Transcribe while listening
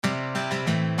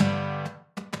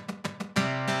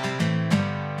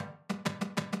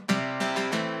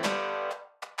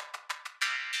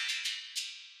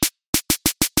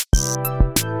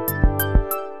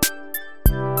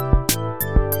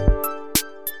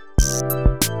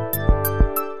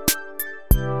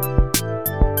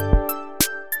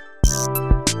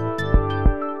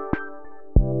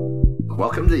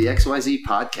to the XYZ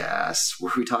podcast,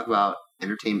 where we talk about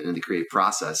entertainment and the creative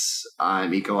process.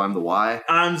 I'm Iko, I'm the Y.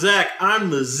 I'm Zach, I'm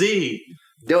the Z.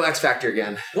 No X Factor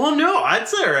again. Well, no, I'd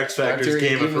say our X Factor is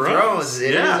Game of Thrones.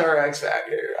 It is our X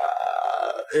Factor.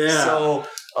 Yeah. So,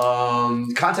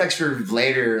 context for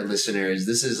later listeners,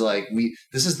 this is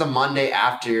the Monday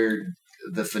after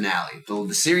the finale,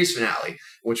 the series finale,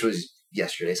 which was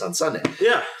yesterday's on Sunday.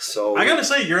 Yeah. So I gotta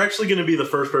say, you're actually going to be the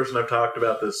first person I've talked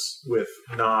about this with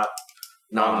not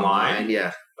online.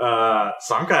 Yeah.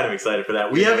 So I'm kind of excited for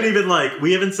that. We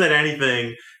haven't said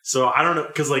anything, so I don't know,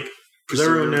 because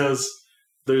everyone knows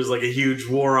there's a huge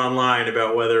war online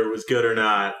about whether it was good or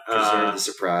not. Preserve the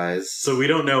surprise. So we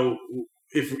don't know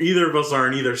if either of us are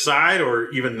on either side or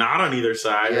even not on either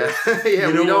side. Yeah, yeah,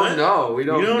 we don't know. We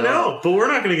don't know. But we're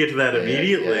not going to get to that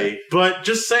immediately. Yeah. But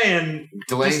just saying,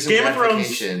 delaying just some Game of Thrones,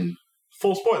 gratification.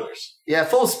 full spoilers. Yeah,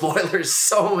 full spoilers.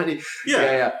 So many.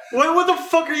 Yeah. What the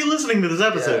fuck are you listening to this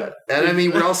episode? Yeah. And I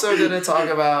mean, we're also going to talk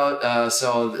about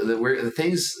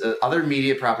other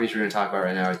media properties we're going to talk about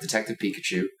right now are Detective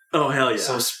Pikachu. Oh hell yeah!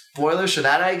 So spoilers for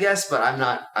that, I guess, but I'm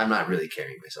not really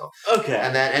carrying myself. Okay.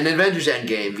 And Avengers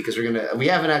Endgame, because we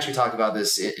haven't actually talked about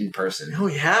this in person. No,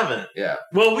 we haven't. Yeah.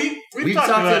 Well, we've talked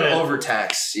about it over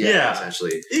text. Yeah.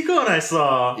 Essentially. Iko and I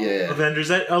saw Avengers,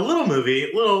 a little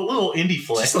movie, little indie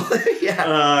flick.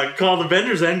 Called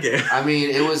Avengers Endgame. I mean,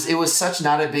 it was such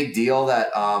not a big deal that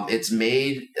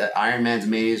Iron Man's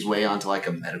made his way onto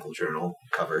a medical journal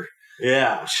cover.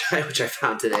 Yeah. Which I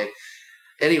found today.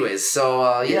 Anyways, so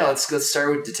let's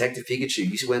start with Detective Pikachu.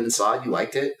 You went and saw it. You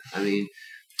liked it. I mean,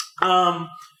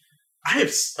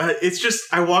 it's just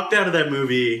I walked out of that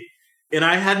movie and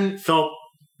I hadn't felt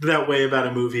that way about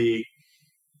a movie.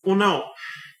 Well, no,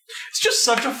 it's just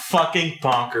such a fucking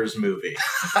bonkers movie.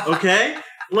 Okay,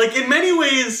 in many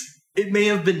ways, it may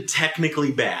have been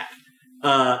technically bad,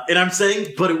 and I'm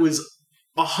saying, but it was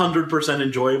 100%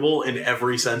 enjoyable in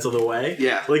every sense of the way.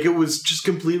 Yeah. It was just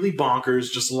completely bonkers.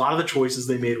 Just a lot of the choices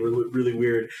they made were really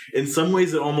weird. In some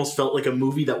ways, it almost felt like a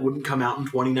movie that wouldn't come out in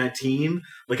 2019.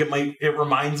 It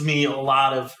reminds me a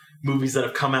lot of movies that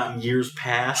have come out in years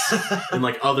past in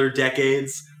other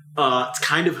decades. It's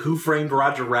kind of Who Framed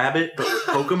Roger Rabbit, but with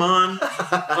Pokemon.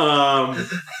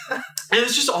 And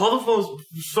it's just all the most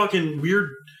fucking weird.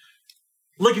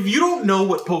 If you don't know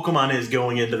what Pokemon is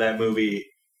going into that movie,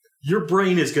 your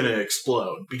brain is going to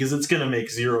explode because it's going to make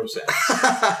zero sense.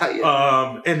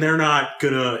 And they're not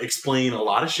going to explain a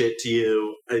lot of shit to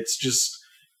you. It's just,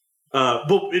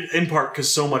 but in part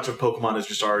because so much of Pokemon is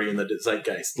just already in the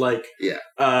zeitgeist.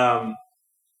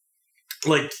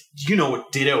 You know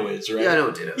what Ditto is, right? Yeah, I know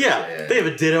what Ditto is. Yeah, they have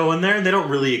a Ditto in there, and they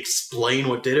don't really explain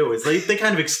what Ditto is. They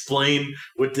kind of explain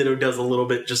what Ditto does a little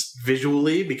bit just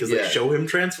visually because they show him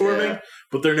transforming. Yeah.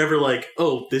 But they're never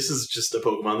oh, this is just a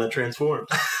Pokemon that transforms.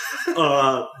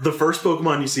 The first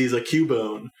Pokemon you see is a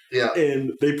Cubone. Yeah.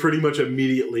 And they pretty much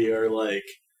immediately are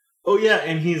oh yeah,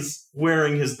 and he's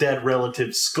wearing his dead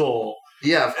relative's skull.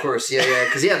 Yeah, of course. Yeah.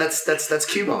 Because that's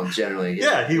Cubone generally.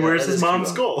 Yeah, he wears his mom's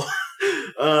skull.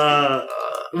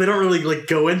 They don't really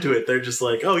go into it. They're just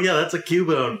oh yeah, that's a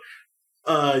Cubone.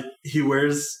 He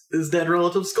wears his dead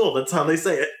relative's skull. That's how they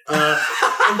say it.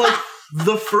 And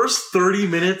the first 30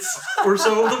 minutes or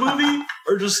so of the movie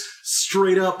are just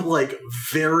straight up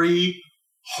very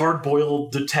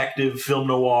hard-boiled detective film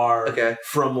noir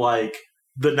from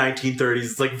the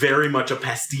 1930s. It's very much a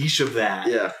pastiche of that.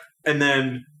 Yeah. And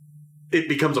then it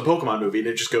becomes a Pokemon movie and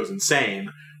it just goes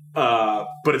insane. But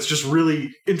it's just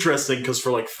really interesting because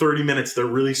for 30 minutes they're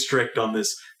really strict on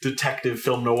this detective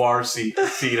film noir scene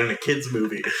in a kid's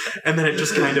movie. And then it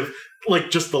just kind of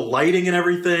just the lighting and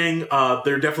everything.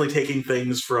 They're definitely taking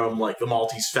things from the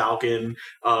Maltese Falcon,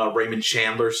 Raymond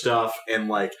Chandler stuff,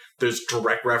 and there's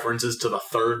direct references to the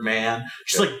Third Man.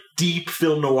 Just deep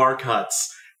film noir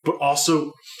cuts, but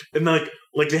also and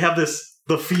they have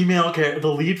the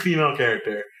lead female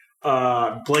character.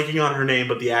 Blanking on her name,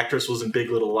 but the actress was in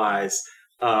Big Little Lies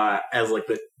as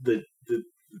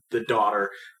the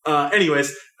daughter.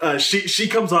 Anyways, she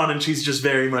comes on and she's just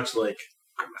very much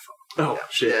oh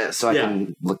shit. Yeah, so I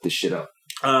can look this shit up.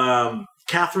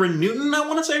 Catherine Newton, I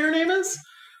want to say her name is.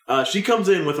 She comes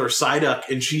in with her Psyduck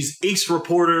and she's ace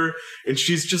reporter and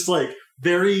she's just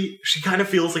she kind of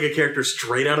feels like a character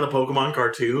straight out of the Pokemon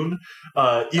cartoon.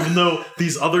 Even though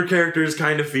these other characters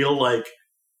kind of feel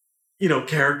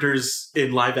characters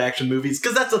in live action movies.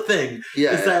 Because that's the thing.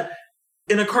 That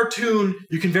in a cartoon,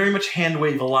 you can very much hand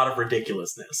wave a lot of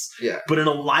ridiculousness. Yeah. But in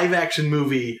a live action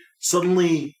movie,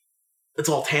 suddenly it's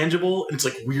all tangible and it's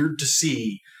weird to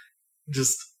see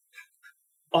just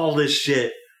all this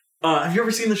shit. Have you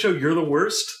ever seen the show You're the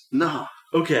Worst? No.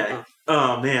 Okay.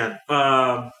 Oh man.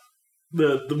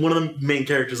 the one of the main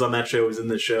characters on that show is in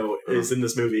this show, is in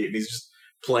this movie, and he's just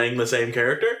playing the same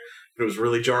character. It was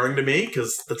really jarring to me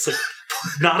because that's like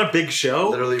not a big show.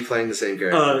 Literally playing the same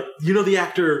character. You know the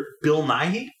actor Bill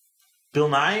Nighy? Bill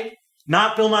Nighy?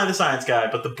 Not Bill Nye the Science Guy,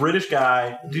 but the British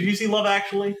guy. Did you see Love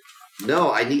Actually?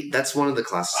 No, that's one of the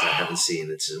classics I haven't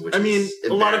seen.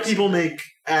 A lot of people make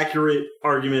accurate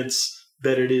arguments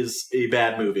that it is a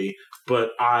bad movie,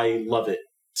 but I love it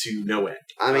to no end.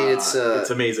 I mean, it's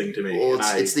amazing to me. Well,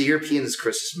 it's the Europeans'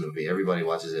 Christmas movie. Everybody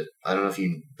watches it. I don't know if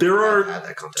you there are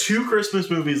that context. 2 Christmas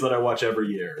movies that I watch every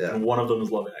year, and one of them is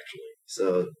Love Actually.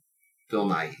 So, Bill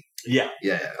Nighy. Yeah.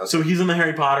 Okay. So he's in the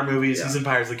Harry Potter movies. He's in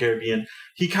Pirates of the Caribbean.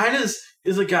 He kind of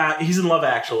is a guy. He's in Love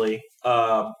Actually,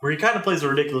 where he kind of plays a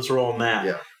ridiculous role in that.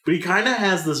 Yeah. But he kind of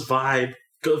has this vibe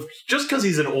of, just because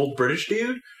he's an old British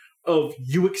dude, of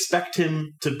you expect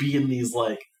him to be in these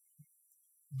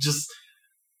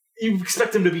you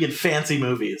expect him to be in fancy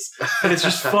movies. And it's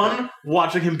just fun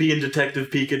watching him be in Detective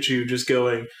Pikachu, just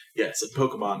going, yes, and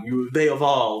Pokemon, they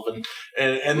evolve. And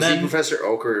was then he Professor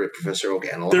Oak or Professor Oak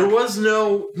analog? There was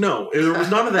there was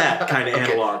none of that kind of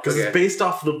analog, because it's based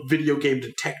off the video game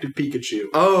Detective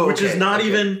Pikachu. Which is not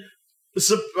even...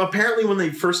 So apparently when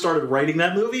they first started writing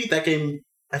that movie, that game,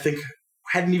 I think,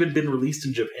 hadn't even been released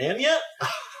in Japan yet.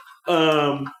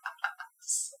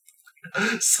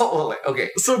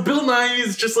 So Bill Nighy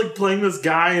is just like playing this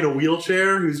guy in a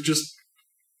wheelchair who's just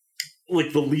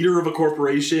like the leader of a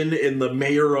corporation and the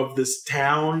mayor of this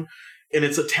town, and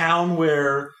it's a town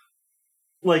where,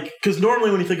 like, because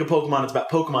normally when you think of Pokemon, it's about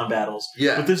Pokemon battles.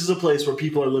 Yeah. But this is a place where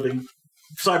people are living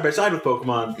side by side with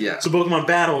Pokemon. Yeah. So Pokemon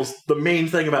battles, the main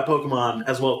thing about Pokemon,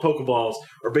 as well as Pokeballs,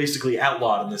 are basically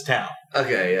outlawed in this town.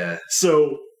 Okay, yeah.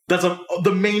 So that's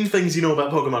the main things you know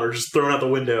about Pokemon are just thrown out the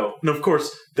window. And of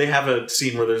course, they have a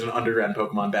scene where there's an underground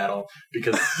Pokemon battle,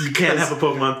 because you can't have a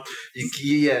Pokemon.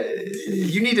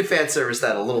 You need to fan service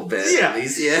that a little bit. Yeah. At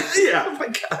least. Yeah. Yeah. Oh my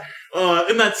god.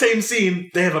 In that same scene,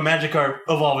 they have a Magikarp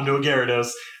evolve into a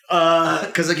Gyarados.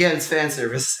 Because again, it's fan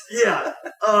service. Yeah.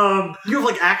 You have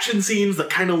like action scenes that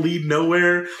kind of lead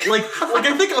nowhere. Like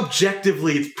I think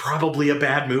objectively it's probably a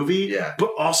bad movie. Yeah.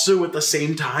 But also at the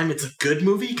same time it's a good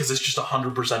movie because it's just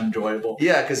 100% enjoyable.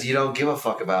 Yeah, because you don't give a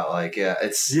fuck about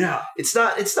it's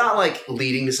not like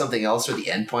leading to something else or the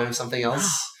end point of something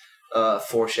else.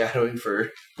 Foreshadowing for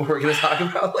what we're going to talk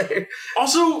about later.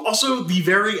 Also, the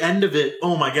very end of it.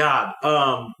 Oh my god!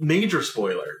 Major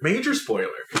spoiler.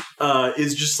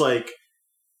 Is just like,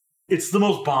 it's the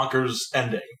most bonkers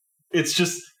ending. It's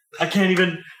just I can't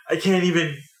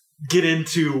even get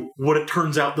into what it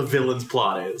turns out the villain's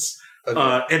plot is.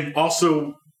 Okay. And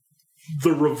also,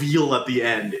 the reveal at the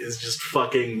end is just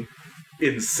fucking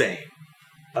insane.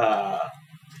 Can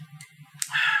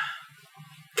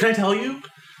I tell you?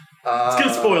 It's going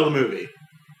to spoil the movie.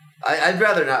 I'd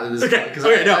rather not do this. Okay, because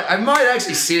no. I might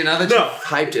actually see it now that you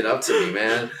hyped it up to me,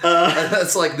 man.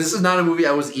 That's like, this is not a movie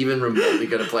I was even remotely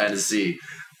going to plan to see,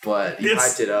 but you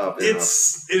hyped it up.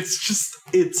 It's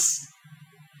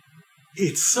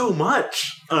so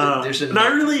much. And I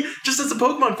really, just as a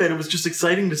Pokemon fan, it was just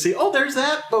exciting to see, oh, there's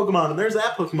that Pokemon, and there's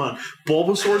that Pokemon.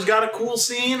 Bulbasaur's got a cool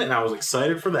scene, and I was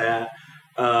excited for that.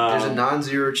 There's a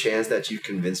non-zero chance that you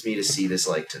convinced me to see this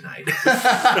tonight.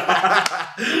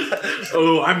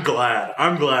 Oh, I'm glad.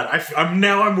 I'm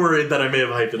worried that I may have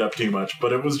hyped it up too much,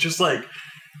 but it was just like,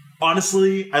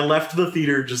 honestly, I left the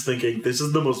theater just thinking, this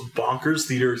is the most bonkers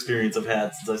theater experience I've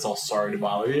had since I saw Sorry to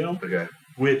Bother You. Okay.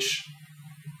 Which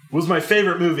was my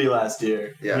favorite movie last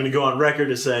year. Yeah. I'm going to go on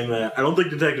record as saying that I don't think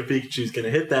Detective Pikachu is going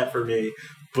to hit that for me,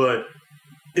 but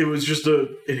it was just an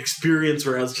experience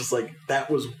where I was just like, that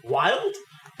was wild.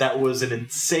 That was an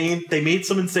insane... They made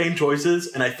some insane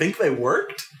choices, and I think they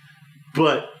worked,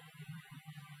 but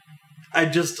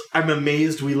I'm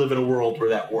amazed we live in a world where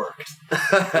that worked.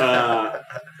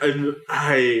 And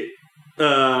I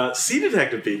see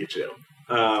Detective Pikachu.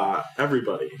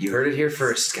 Everybody. You heard it here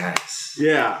first, guys.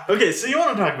 Yeah. Okay, so you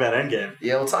want to talk about Endgame.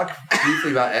 Yeah, we'll talk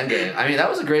briefly about Endgame. I mean, that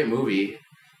was a great movie.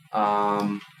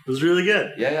 It was really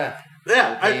good. Yeah.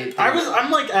 Yeah,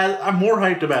 I'm more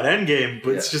hyped about Endgame,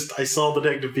 but it's just I saw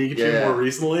Detective Pikachu more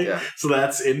recently, so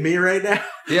that's in me right now.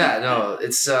 Yeah, no,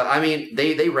 it's. I mean,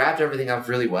 they wrapped everything up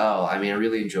really well. I mean, I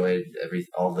really enjoyed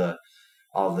all the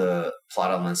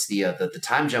plot elements. The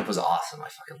time jump was awesome. I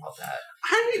fucking love that.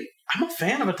 I'm a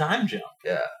fan of a time jump.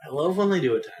 Yeah, I love when they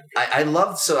do a time jump. I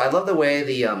love the way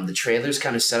the trailers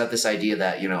kind of set up this idea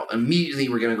that immediately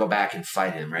we're gonna go back and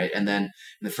fight him, right? And then in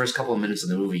the first couple of minutes of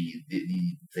the movie,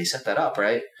 they set that up,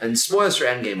 right? And spoilers for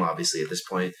Endgame, obviously, at this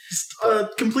point.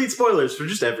 Complete spoilers for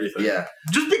just everything. Yeah,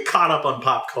 just be caught up on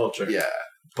pop culture. Yeah,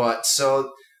 but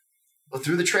so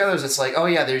through the trailers, it's like, oh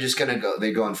yeah, they're just gonna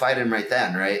go and fight him right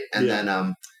then, right? And then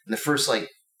in the first like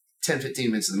 10-15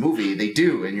 minutes of the movie, they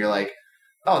do, and you're like,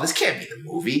 oh, this can't be the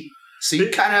movie. So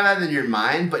you kind of have it in your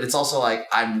mind, but it's also like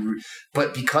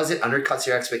but because it undercuts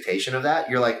your expectation of that,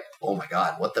 you're like, oh my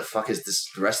god, what the fuck is this?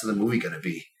 The rest of the movie gonna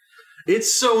be?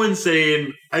 It's so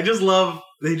insane. I just love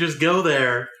they just go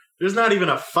there. There's not even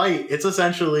a fight. It's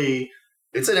essentially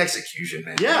it's an execution,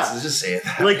 man. Yeah, let's just say it.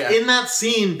 Like in that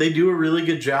scene, they do a really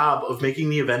good job of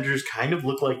making the Avengers kind of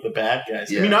look like the bad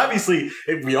guys. Yeah. I mean, obviously,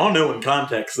 we all know in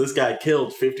context this guy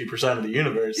killed 50% of the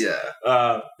universe.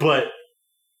 Yeah, but.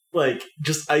 Like,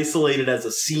 just isolated as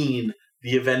a scene,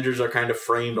 the Avengers are kind of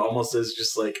framed almost as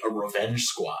just, like, a revenge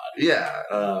squad. Yeah.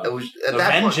 It was,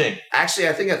 avenging. Actually,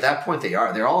 I think at that point they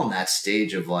are. They're all in that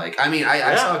stage of, like... I mean,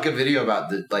 I saw a good video about,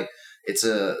 the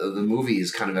movie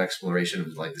is kind of an exploration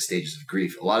of, like, the stages of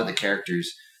grief. A lot of the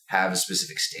characters have a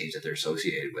specific stage that they're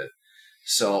associated with.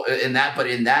 So,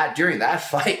 during that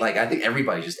fight, like, I think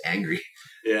everybody's just angry.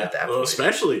 Yeah. At that point.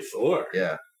 Especially Thor.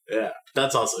 Yeah. Yeah,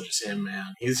 that's also just him,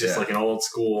 man. He's just like an old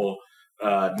school,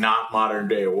 not modern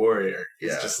day warrior.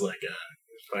 He's just like a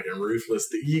fucking ruthless.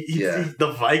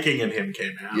 The Viking in him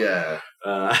came out. Yeah,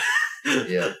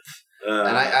 yeah.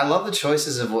 And I love the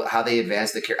choices of how they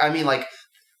advance the character. I mean, like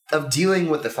of dealing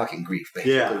with the fucking grief.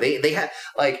 Basically. Yeah, they had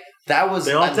like that was.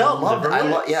 They all dealt in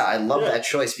different ways. I love that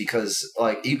choice because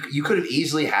like you could have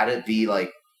easily had it be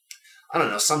like I don't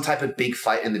know some type of big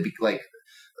fight in the like.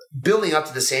 Building up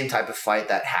to the same type of fight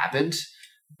that happened,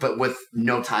 but with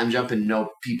no time jump and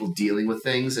no people dealing with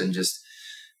things and just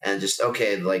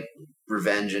okay, like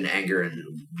revenge and anger and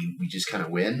we just kind of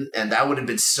win. And that would have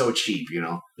been so cheap, you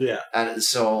know? Yeah. And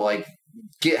so like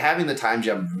having the time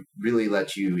jump really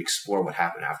let you explore what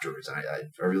happened afterwards. And I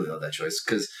really love that choice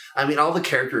because I mean, all the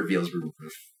character reveals were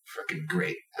freaking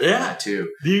great. Yeah, too.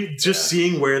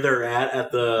 Seeing where they're at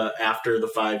after the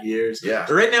 5 years.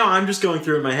 Yeah. Right now, I'm just going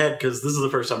through in my head because this is the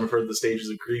first time I've heard the stages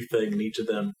of grief thing in each of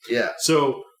them. Yeah.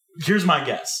 So here's my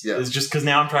guess. Yeah. Is just because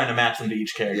now I'm trying to match them to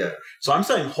each character. Yeah. So I'm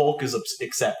saying Hulk is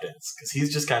acceptance because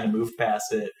he's just kind of moved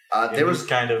past it.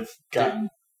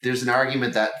 There's an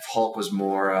argument that Hulk was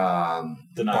more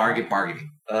bargaining.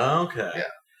 Okay. Yeah.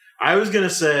 I was gonna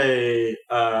say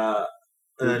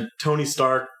Tony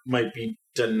Stark might be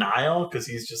denial because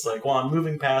he's just like, well, I'm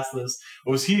moving past this.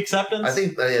 Was he acceptance? I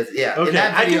think, yeah. Okay,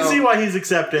 I can see why he's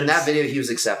acceptance. In that video, he was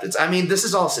acceptance. I mean, this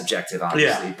is all subjective,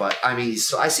 obviously, but I mean,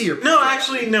 so I see your point. No,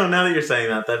 actually, no. Now that you're saying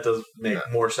that does make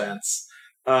more sense.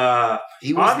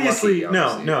 Obviously,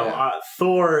 lucky,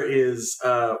 Thor is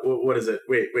what is it?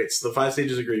 Wait. So the 5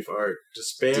 stages of grief are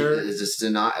despair. Is this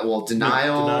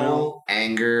denial,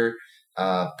 anger,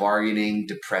 bargaining,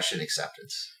 depression,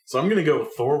 acceptance. So I'm gonna go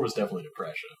with Thor was definitely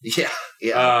depression.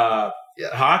 Yeah.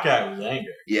 Hawkeye was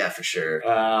anger. Yeah, for sure.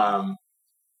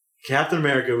 Captain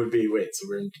America would be so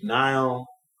we're in denial,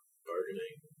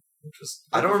 bargaining.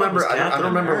 I don't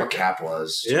remember what Cap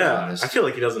was. Yeah, I feel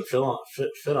like he doesn't fit on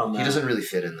that. He doesn't really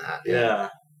fit in that. Yeah.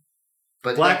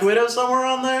 But Black Widow somewhere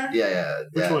on there. Yeah.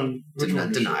 Which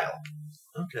one? Denial.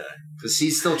 Okay. Because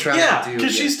he's still trying to do.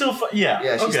 Because she's still.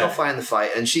 She's still fighting the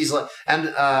fight, and she's like,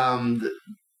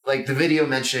 like the video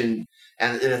mentioned,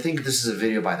 and I think this is a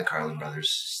video by the Carlin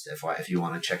brothers. If you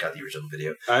want to check out the original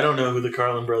video, I don't know who the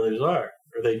Carlin brothers are.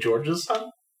 Are they George's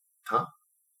son? Huh?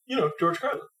 You know George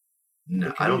Carlin.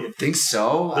 No, I don't think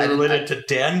so. They're related to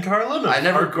Dan Carlin of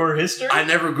Hardcore History? I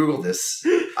never Googled this.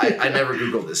 I never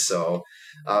Googled this. So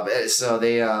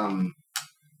they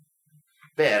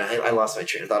man, I lost my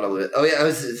train of thought a little bit.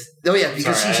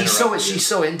 Because she's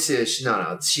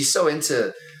so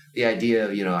into the idea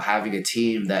of having a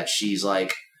team that she's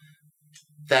like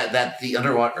that the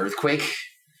underwater earthquake.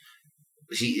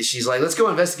 She's like, let's go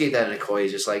investigate that, and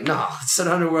Okoye's just like, no, it's an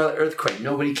underworld earthquake.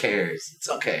 Nobody cares. It's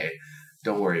okay.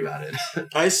 Don't worry about it.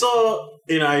 I saw,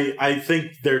 and I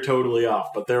think they're totally off,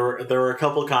 but there were a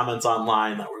couple comments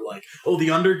online that were like, oh,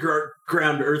 the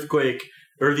underground earthquake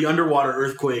or the underwater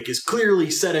earthquake is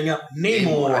clearly setting up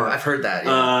Namor. I've heard that.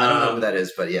 Yeah. I don't know who that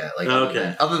is, but yeah. Like,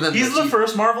 okay. Other than he's the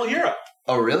first Marvel hero.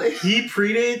 Oh, really? He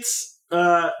predates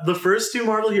the first 2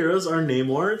 Marvel heroes are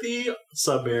Namor, the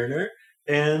Submariner,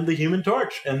 and the Human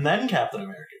Torch, and then Captain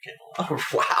America came along.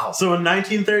 Oh, wow. So in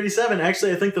 1937,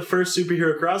 actually, I think the first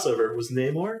superhero crossover was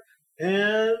Namor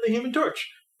and the Human Torch.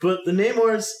 But the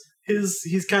Namor's,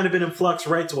 he's kind of been in flux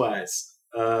rights-wise,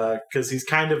 because he's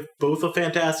kind of both a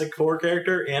Fantastic Four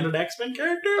character and an X-Men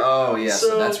character. Oh, yeah,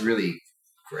 so that's really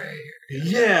gray.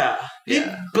 Yeah.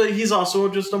 But he's also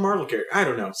just a Marvel character. I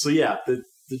don't know. So yeah,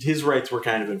 his rights were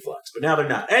kind of in flux, but now they're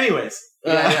not. Anyways.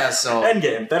 So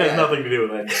Endgame. That has nothing to do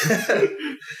with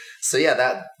Endgame. So yeah,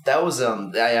 that was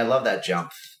I love that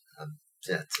jump.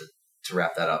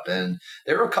 wrap that up. And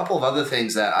there were a couple of other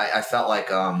things that I felt like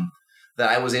that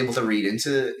I was able to read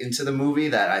into the movie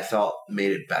that I felt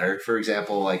made it better. For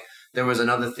example, like there was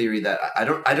another theory that I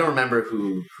don't remember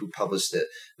who published it,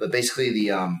 but basically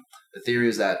the theory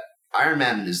is that Iron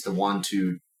Man is the one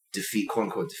to defeat, quote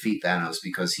unquote, defeat Thanos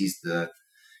because he's the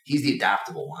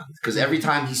adaptable one. Because every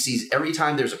time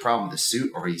there's a problem with the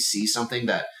suit or he sees something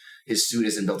that his suit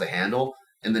isn't built to handle,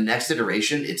 in the next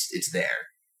iteration, it's there.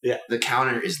 Yeah. The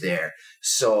counter is there.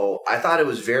 So I thought it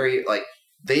was very, like,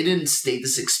 they didn't state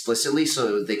this explicitly,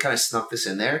 so they kind of snuck this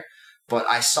in there. But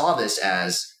I saw this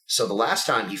as, so the last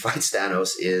time he fights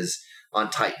Thanos is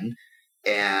on Titan,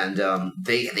 and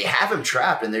they have him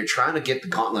trapped, and they're trying to get the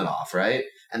gauntlet off, right?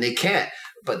 And they can't.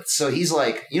 But so he's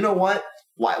like, you know what?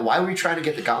 Why were we trying to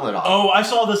get the gauntlet off? Oh, I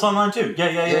saw this online too.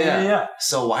 Yeah.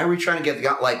 So why are we trying to get the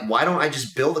gauntlet? Like, why don't I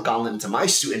just build the gauntlet into my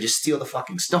suit and just steal the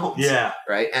fucking stones? Yeah.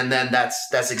 Right? And then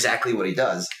that's exactly what he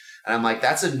does. And I'm like,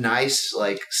 that's a nice,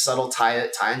 like, subtle tie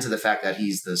into the fact that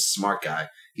he's the smart guy.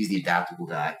 He's the adaptable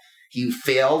guy. He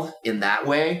failed in that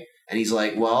way, and he's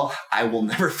like, well, I will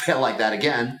never fail like that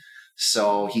again.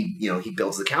 So he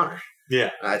builds the counter.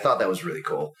 Yeah. And I thought that was really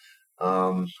cool.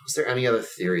 Was there any other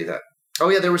theory that... Oh,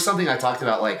 yeah, there was something I talked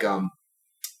about, like, kind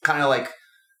of like,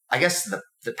 I guess,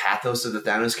 the pathos of the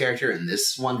Thanos character in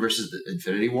this one versus the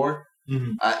Infinity War.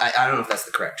 Mm-hmm. I don't know if that's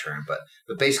the correct term, but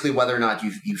basically whether or not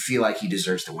you feel like he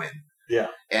deserves to win. Yeah.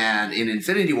 And in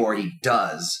Infinity War, he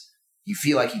does. You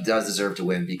feel like he does deserve to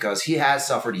win because he has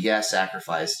suffered, he has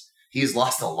sacrificed. He's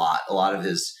lost a lot of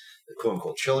his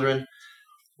quote-unquote children.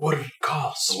 What did it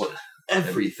cost?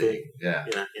 Everything. Yeah.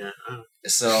 Yeah.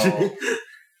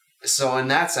 So in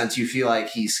that sense, you feel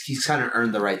like he's kind of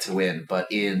earned the right to win. But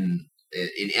in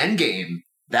Endgame,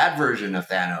 that version of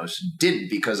Thanos didn't,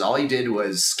 because all he did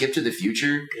was skip to the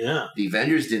future. Yeah. The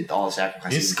Avengers did all the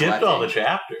sacrifices. He skipped all the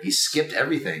chapters. He skipped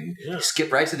everything. Yeah. He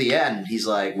skipped right to the end. He's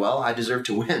like, well, I deserve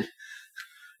to win.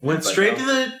 Went straight to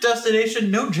the destination.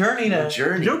 No journey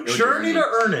to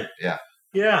earn it. Yeah.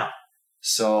 Yeah.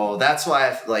 So that's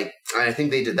why I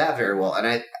think they did that very well. And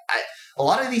I a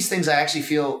lot of these things I actually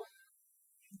feel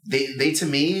they to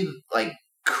me like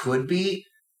could be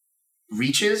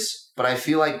reaches, but I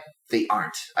feel like they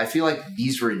aren't. I feel like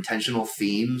these were intentional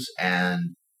themes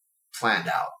and planned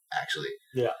out, actually.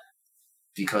 Yeah.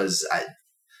 Because I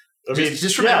mean,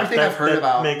 just from everything I've heard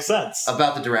about makes sense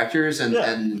about the directors and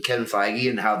Kevin Feige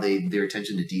and how their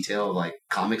attention to detail, like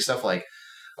comic stuff, like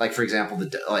for example,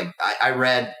 I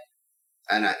read,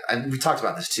 and we talked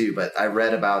about this too, but I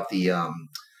read about the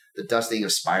dusting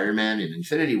of Spider-Man in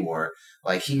Infinity War.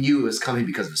 Like, he knew it was coming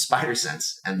because of Spider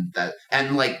Sense, and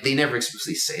like they never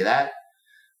explicitly say that,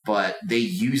 but they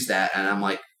use that, and I'm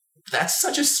like, that's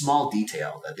such a small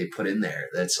detail that they put in there.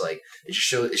 That's like it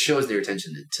shows their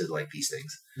attention to like these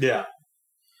things. Yeah.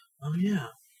 Oh yeah,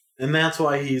 and that's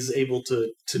why he's able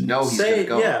to know he's gonna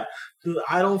go. Yeah,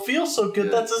 I don't feel so good.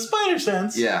 Yeah. That's a Spider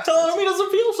Sense. Yeah, telling him he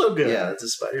doesn't feel so good. Yeah, that's a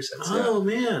Spider Sense. Oh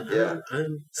man. Yeah,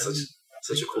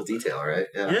 such a cool detail, right?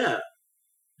 Yeah. Yeah,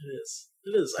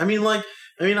 it is. I mean,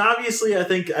 obviously, I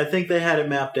think they had it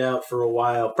mapped out for a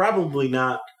while. Probably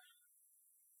not.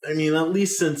 I mean, at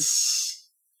least since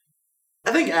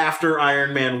I think after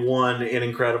Iron Man 1 and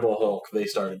Incredible Hulk, they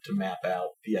started to map out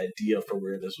the idea for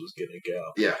where this was going to go.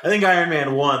 Yeah. I think Iron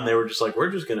Man 1, they were just like, we're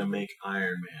just going to make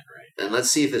Iron Man, right? And let's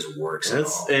see if this works at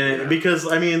all.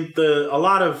 Because, I mean, a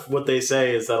lot of what they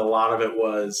say is that a lot of it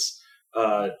was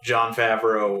Jon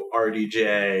Favreau,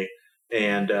 RDJ,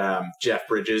 and Jeff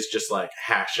Bridges just, like,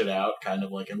 hash it out kind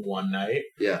of like in one night.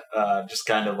 Yeah. Just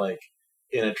kind of like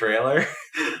in a trailer,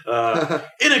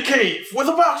 in a cave with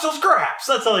a box of scraps.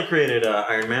 That's how they created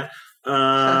Iron Man.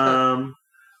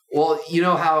 Well, you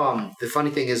know how the funny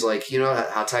thing is, like, you know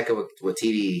how Taika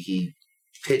Waititi, he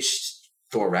pitched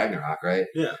Thor Ragnarok, right?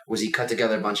 Yeah. Was he cut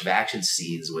together a bunch of action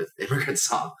scenes with Immigrant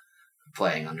Song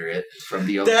playing under it from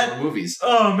the other Thor movies?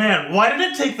 Oh man, why did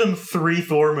it take them 3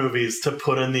 Thor movies to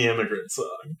put in the Immigrant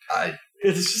Song?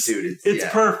 It's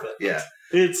perfect. Yeah.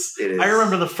 It is. I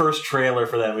remember the first trailer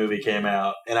for that movie came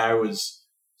out, and I was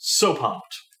so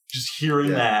pumped just hearing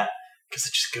that, because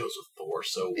it just goes with Thor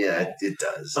so well. Yeah, it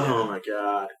does. Oh my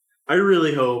god. I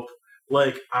really hope,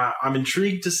 like, I'm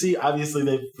intrigued to see, obviously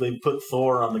they put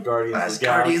Thor on the Guardians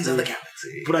of the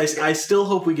Galaxy. But I still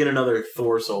hope we get another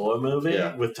Thor solo movie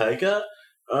with Taika.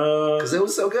 Because it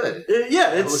was so good.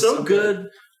 It's so good.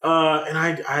 And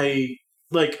I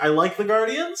like the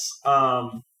Guardians.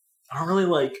 I don't really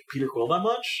like Peter Quill that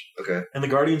much. Okay. And the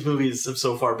Guardians movies have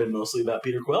so far been mostly about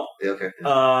Peter Quill. Yeah, okay. And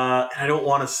I don't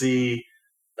want to see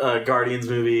a Guardians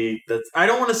movie I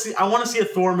want to see a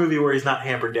Thor movie where he's not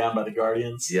hampered down by the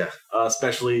Guardians. Yeah.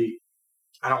 Especially,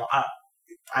 I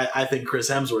I think Chris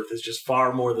Hemsworth is just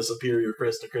far more the superior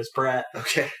Chris to Chris Pratt,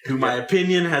 Okay. who my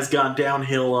opinion has gone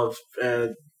downhill of.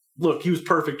 Look, he was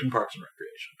perfect in Parks and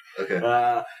Recreation. Okay.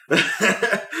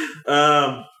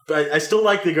 But I still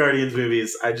like the Guardians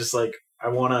movies. I just like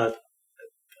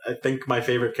I think my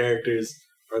favorite characters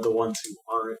are the ones who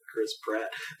aren't Chris Pratt.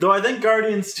 Though I think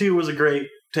Guardians 2 was a great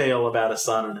tale about a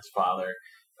son and his father.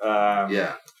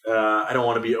 Yeah. I don't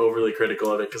want to be overly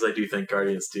critical of it because I do think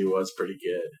Guardians 2 was pretty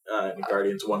good. And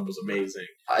Guardians 1 was amazing.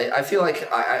 I feel like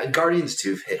Guardians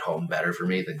 2 hit home better for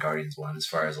me than Guardians 1 as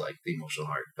far as like the emotional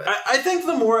heart. But I think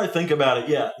the more I think about it,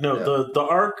 the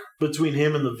arc between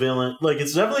him and the villain, like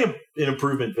it's definitely an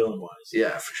improvement villain-wise.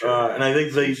 yeah, for sure. And I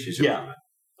think they,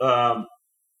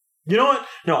 you know what?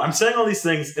 No, I'm saying all these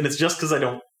things, and it's just because I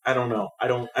don't know. I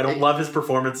don't love his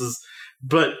performances,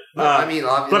 but I mean,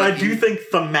 but I do think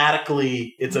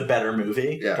thematically it's a better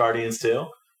movie. Yeah. Guardians 2.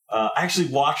 I actually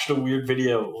watched a weird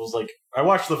video. It was like I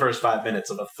watched the first 5 minutes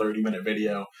of a 30-minute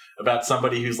video about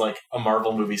somebody who's like a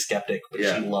Marvel movie skeptic, but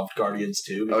she loved Guardians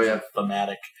 2 because of the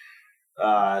thematic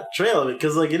trail of it.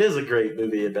 Because like it is a great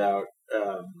movie about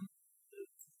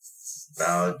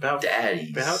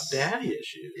daddies. About daddy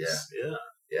issues.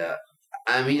 Yeah.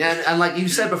 I mean, and like you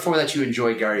said before that you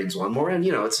enjoy Guardians 1 more, and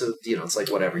it's like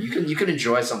whatever. You can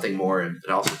enjoy something more and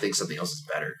also think something else is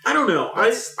better. I don't know.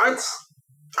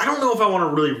 I don't know if I want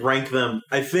to really rank them.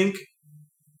 I think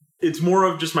it's more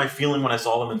of just my feeling when I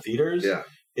saw them in theaters. Yeah.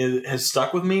 It has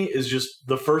stuck with me is just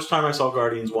the first time I saw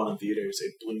Guardians 1 in theaters,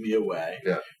 it blew me away.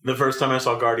 Yeah. The first time I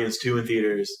saw Guardians 2 in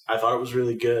theaters, I thought it was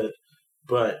really good,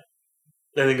 but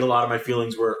I think a lot of my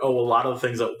feelings were, a lot of the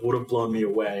things that would have blown me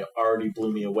away already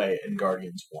blew me away in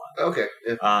Guardians 1. Okay.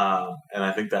 Yeah. And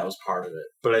I think that was part of it.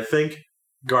 But I think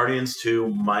Guardians 2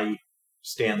 might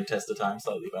stand the test of time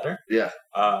slightly better. Yeah.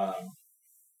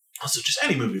 Also, just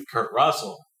any movie with Kurt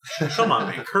Russell. Come on,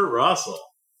 man. Kurt Russell.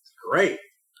 Great.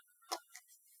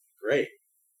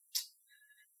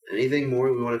 Anything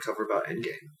more we want to cover about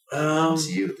Endgame? It's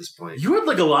you at this point. You had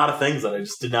like a lot of things that I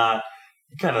just did not.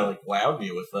 You kind of like wowed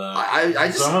me with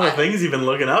some of the things you've been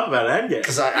looking up about Endgame.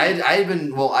 Because I've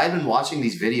been watching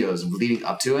these videos leading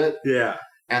up to it. Yeah.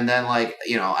 And then like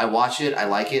I watch it, I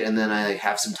like it, and then I like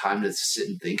have some time to sit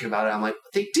and think about it. I'm like,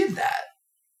 they did that.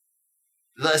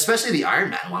 Especially the Iron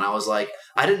Man one. I was like,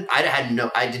 I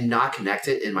did not connect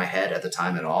it in my head at the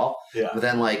time at all. Yeah. But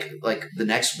then like the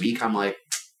next week, I'm like,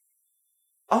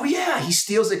 oh yeah, he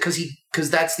steals it because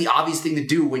that's the obvious thing to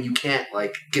do when you can't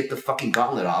like get the fucking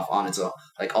gauntlet off on its own,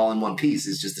 like all in one piece.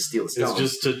 Is just to steal the stone. It's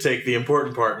just to take the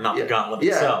important part, not the gauntlet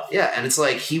itself. Yeah, and it's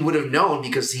like he would have known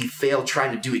because he failed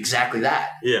trying to do exactly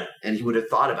that. Yeah, and he would have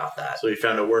thought about that. So he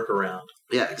found a workaround.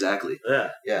 Yeah, exactly. Yeah.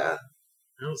 That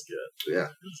was good. Yeah, that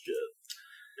was good.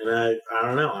 And I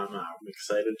don't know. I'm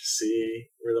excited to see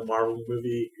where the Marvel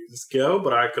movies go,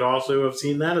 but I could also have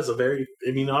seen that as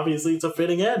obviously it's a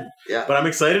fitting end. Yeah. But I'm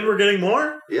excited we're getting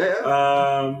more.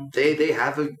 Yeah. They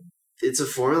have it's a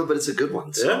formula, but it's a good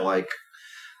one. So like,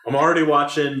 I'm already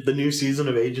watching the new season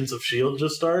of Agents of S.H.I.E.L.D.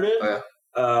 just started. Oh,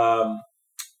 yeah.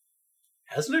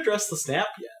 Hasn't addressed the snap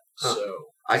yet. Huh. So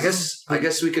I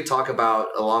guess we could talk about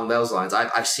along those lines.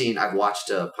 I've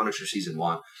watched Punisher season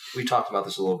 1. We talked about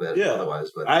this a little bit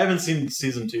otherwise, but I haven't seen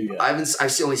season 2 yet. I've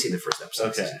only seen the first episode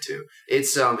of season 2.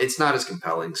 It's not as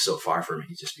compelling so far for me,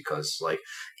 just because like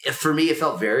for me it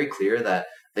felt very clear that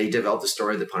they developed the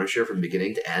story of the Punisher from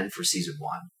beginning to end for season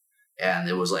 1, and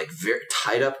it was like very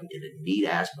tied up in a neat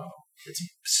ass bow. It's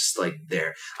just like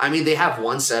there. I mean, they have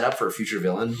one setup for a future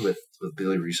villain with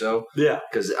Billy Russo. Yeah,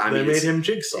 because they made him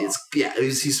Jigsaw.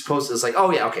 He's supposed to. It's like,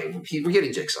 oh yeah, okay, we're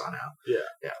getting Jigsaw now.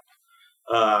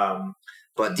 Yeah.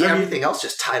 But everything else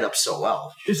just tied up so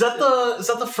well. Is that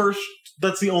the first?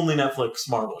 That's the only Netflix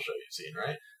Marvel show you've seen,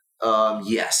 right?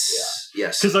 Yes. Yeah.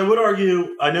 Yes. Because I would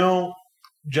argue, I know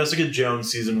Jessica Jones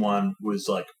season 1 was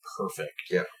like perfect.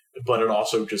 Yeah. But it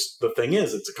also just the thing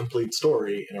is, it's a complete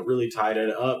story, and it really tied it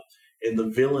up. And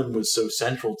the villain was so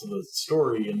central to the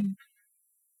story, and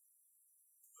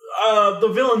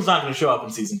the villain's not going to show up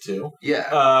in season 2.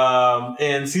 Yeah.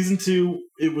 And season 2,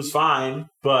 it was fine,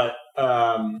 but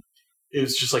it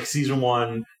was just like season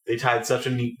 1, they tied such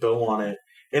a neat bow on it.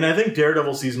 And I think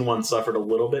Daredevil season 1 suffered a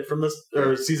little bit from this,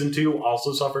 or season 2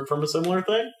 also suffered from a similar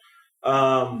thing.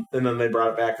 And then they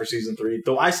brought it back for season 3,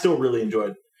 though I still really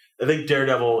enjoyed. I think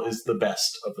Daredevil is the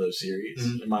best of those series,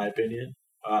 in my opinion.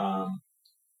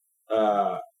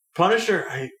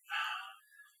 Punisher,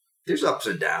 there's ups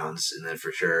and downs in that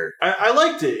for sure. I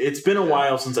liked it. It's been a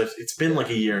while since it's been like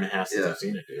a year and a half since I've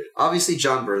seen it, dude. Obviously,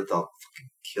 John Bernthal fucking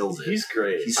kills it. He's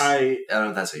great. I don't know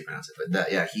if that's how you pronounce it, but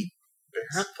he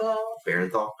Bernthal?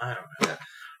 Bernthal? I don't know.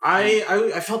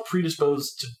 I felt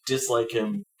predisposed to dislike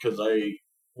him because I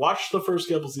watched the first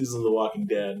couple seasons of The Walking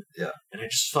Dead. Yeah. And I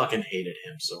just fucking hated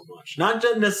him so much. Not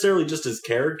necessarily just his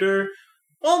character.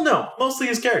 Well, no, mostly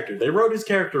his character. They wrote his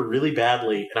character really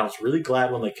badly, and I was really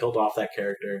glad when they killed off that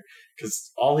character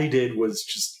because all he did was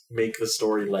just make the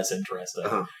story less interesting.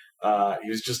 He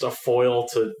was just a foil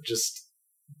to just.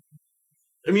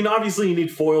 I mean, obviously you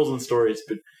need foils in stories,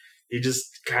 but he just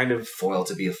kind of foil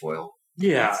to be a foil.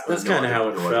 Yeah, that's kind of how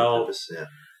it felt. Yeah.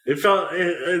 It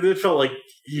felt like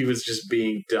he was just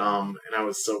being dumb, and I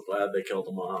was so glad they killed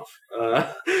him off.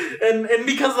 And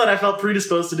because of that, I felt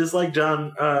predisposed to dislike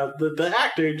John, the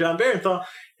actor John Barenthal.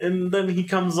 And then he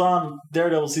comes on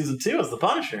Daredevil season 2 as the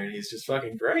Punisher, and he's just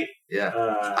fucking great. Yeah,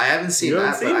 I haven't seen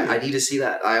that, but I need to see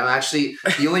that. I'm actually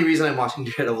the only reason I'm watching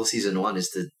Daredevil season 1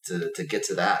 is to get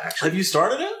to that. Actually, have you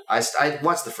started it? I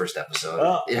watched the first episode.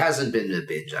 Oh. It hasn't been a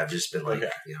binge. I've just been like,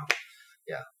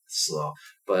 slow.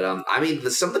 But I mean,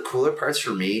 some of the cooler parts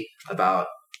for me about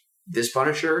this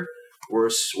Punisher were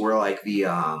like the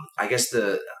I guess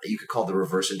you could call the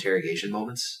reverse interrogation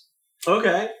moments.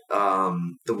 Okay.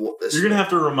 You're gonna have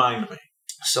to remind me.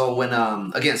 So when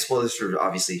again, spoilers for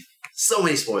obviously so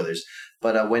many spoilers,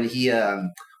 but when he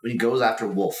goes after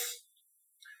Wolf,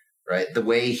 right? The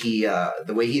way he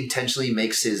intentionally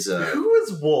makes his who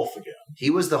is Wolf again? He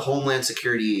was the Homeland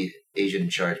Security agent in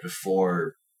charge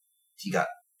before he got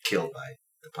killed by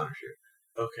the Punisher.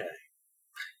 Okay.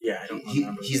 Yeah, I don't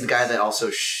remember. He's the guy that also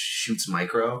shoots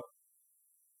Micro.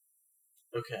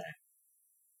 Okay.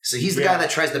 So he's the guy that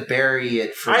tries to bury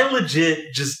it. I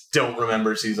legit just don't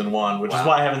remember season 1, which is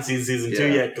why I haven't seen season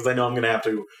 2 yet, because I know I'm going to have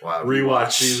to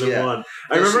rewatch season 1.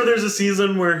 I remember there's a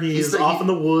season where he's off in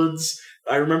the woods.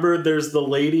 I remember there's the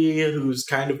lady who's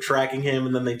kind of tracking him,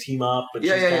 and then they team up, but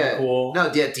she's kind of cool.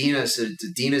 No, Dina's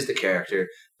the character,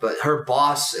 but her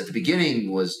boss at the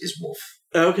beginning is Wolf.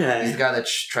 Okay. He's the guy that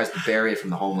tries to bury it from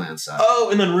the Homeland side. Oh,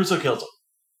 and then Russo kills him.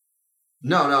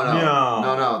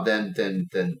 No. Then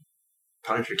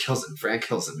Punisher kills him. Frank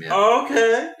kills him. Yeah.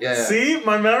 Okay. Yeah. See,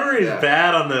 my memory is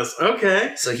bad on this.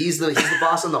 Okay. So he's the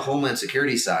boss on the Homeland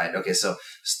Security side. Okay, so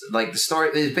like the story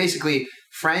is basically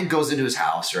Frank goes into his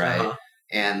house, right,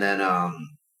 and then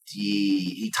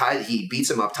he beats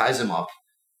him up, ties him up,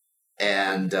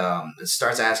 and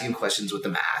starts asking questions with the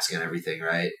mask and everything,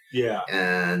 right? Yeah.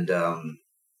 And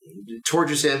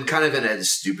tortures him kind of in a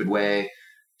stupid way,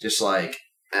 just like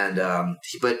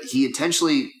but he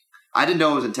intentionally. I didn't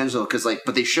know it was intentional because,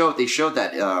 but they showed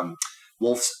that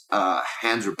Wolf's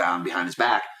hands were bound behind his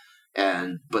back,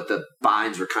 but the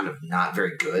binds were kind of not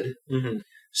very good. Mm-hmm.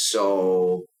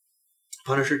 So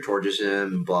Punisher tortures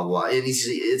him, blah blah, and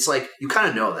it's like you kind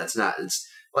of know that's not. It's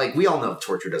like we all know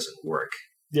torture doesn't work.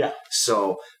 Yeah.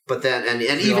 So, but then and we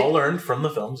even all learned from the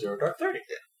film Zero Dark 30.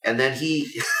 And then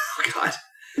God.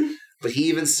 But he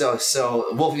even so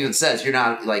Wolf even says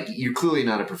you're clearly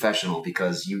not a professional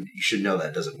because you should know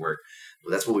that doesn't work.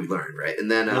 Well, that's what we learned, right? And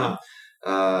then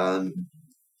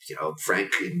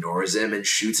Frank ignores him and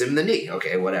shoots him in the knee.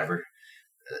 Okay, whatever.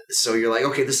 So you're like,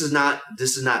 okay, this is not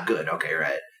good. Okay,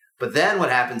 right. But then what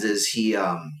happens is he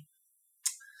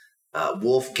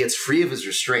Wolf gets free of his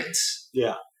restraints.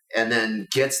 Yeah. And then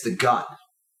gets the gun.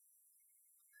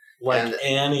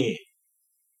 Annie.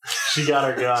 She got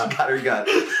her gun. She got her gun.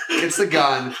 Gets the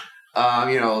gun,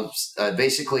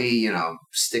 basically,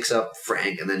 sticks up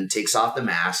Frank and then takes off the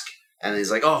mask. And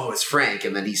he's like, oh, it's Frank.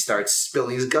 And then he starts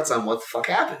spilling his guts on what the fuck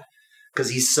happened.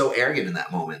 Because he's so arrogant in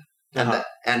that moment.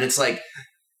 And it's like,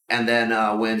 and then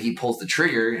when he pulls the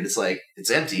trigger and it's like, it's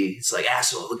empty. It's like,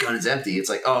 asshole, the gun is empty. It's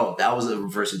like, oh, that was a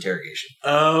reverse interrogation.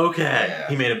 Okay. Yeah.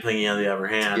 He made him think he had the upper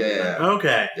hand. Yeah.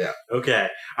 Okay. Yeah. Okay.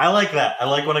 I like that. I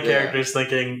like when a character's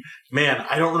thinking, man,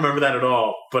 I don't remember that at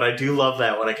all. But I do love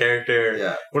that when a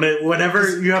character,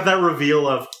 whenever you have that reveal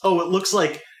of, oh, it looks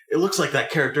like that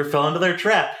character fell into their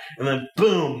trap. And then,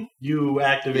 boom, you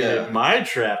activated my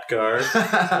trap card.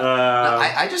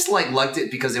 I just liked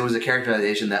it because it was a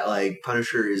characterization that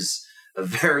Punisher is a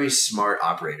very smart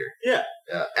operator. Yeah.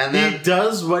 Yeah. And then he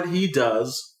does what he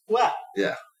does well.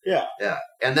 Yeah. Yeah. Yeah.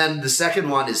 And then the second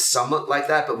one is somewhat like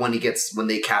that, but when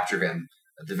they capture him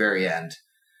at the very end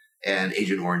and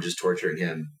Agent Orange is torturing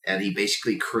him and he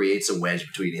basically creates a wedge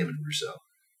between him and Russo.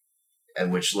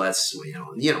 And which lets we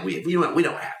know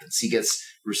what happens.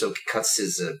 Russo cuts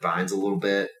his binds a little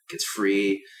bit, gets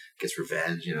free, gets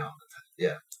revenge.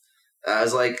 Yeah. I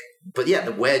was like, but yeah,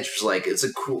 the wedge was like it's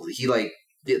a cool. He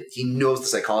knows the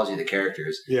psychology of the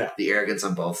characters, the arrogance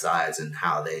on both sides, and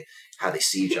how they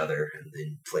see each other, and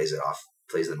then plays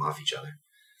them off each other.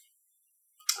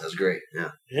 That was great.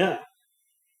 Yeah. Yeah.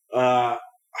 I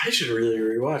should really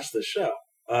rewatch this show.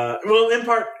 Well, in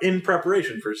part in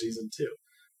preparation for season 2.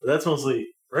 But that's mostly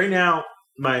right now.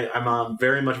 I'm on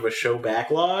very much of a show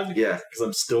backlog. Yeah. Because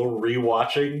I'm still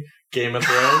rewatching Game of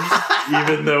Thrones,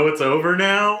 even though it's over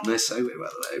now. Nice segue, by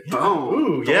the way. Boom.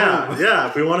 Ooh, yeah.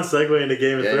 If we want to segue into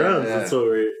Game of Thrones,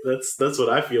 yeah. that's what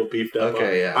I feel beefed up on.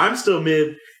 Yeah. I'm still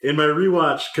mid in my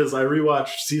rewatch because I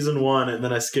rewatched season 1 and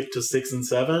then I skipped to 6 and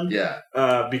 7. Yeah.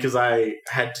 Because I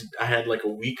had like a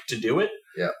week to do it.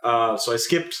 Yeah. So I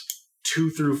skipped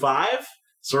 2 through 5.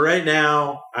 So right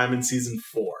now I'm in season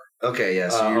 4. Okay, yeah.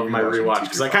 So of my rewatch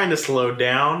because I kind of slowed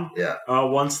down. Yeah.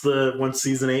 Once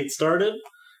season 8 started.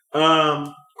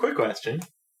 Quick question: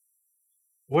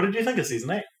 what did you think of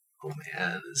season 8? Oh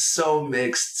man, so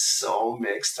mixed.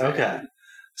 Man. Okay.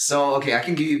 So I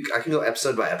can go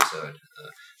episode by episode.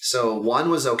 So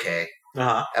 1 was okay.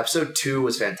 Episode 2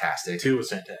 was fantastic. 2 was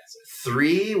fantastic.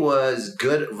 3 was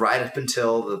good right up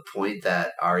until the point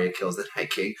that Arya kills the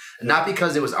Night King. Not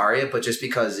because it was Arya, but just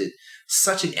because it's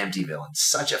such an empty villain.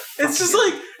 Such a It's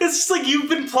just like you've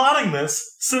been plotting this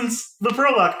since the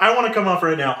prologue. I want to come off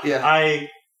right now. Yeah. I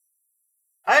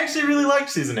actually really liked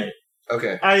season 8.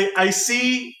 Okay. I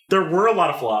see there were a lot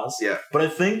of flaws. Yeah. But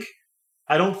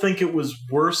I don't think it was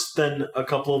worse than a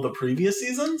couple of the previous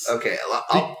seasons. Okay.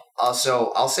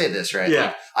 I'll say this, right? Yeah.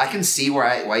 Like, I can see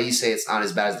why you say it's not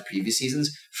as bad as the previous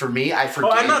seasons. For me, I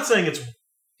forget. Oh, I'm not saying it's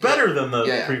better than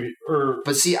the previous.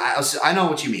 But see, I know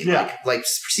what you mean. Yeah. Like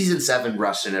season 7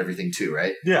 rushed and everything too,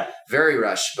 right? Yeah. Very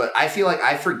rushed. But I feel like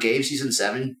I forgave season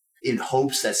 7 in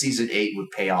hopes that season 8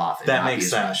 would pay off. And that makes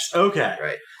sense. Okay.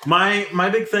 Right. My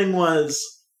big thing was,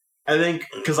 I think,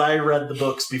 because I read the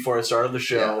books before I started the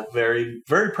show, very,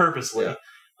 very purposely.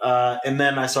 Yeah. And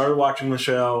then I started watching the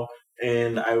show,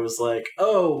 and I was like,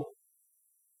 oh,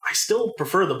 I still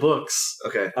prefer the books.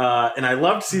 Okay. And I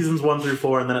loved seasons 1 through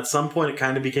 4, and then at some point it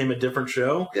kind of became a different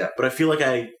show. Yeah. But I feel like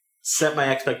I set my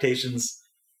expectations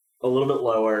a little bit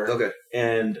lower. Okay.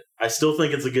 And I still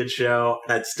think it's a good show,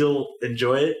 and I'd still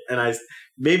enjoy it. And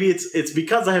maybe it's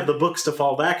because I have the books to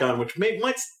fall back on, which might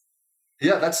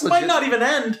that's legit. Might not even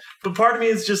end, but part of me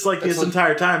is just like this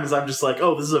entire time is I'm just like,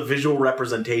 oh, this is a visual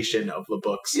representation of the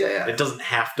books. Yeah. It doesn't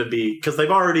have to be because they've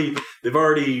already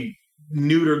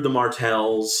neutered the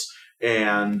Martells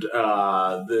and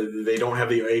they don't have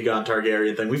the Aegon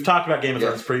Targaryen thing. We've talked about Game of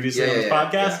Thrones previously on this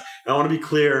podcast. Yeah. And I want to be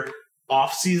clear,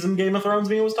 off-season Game of Thrones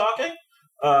me was talking.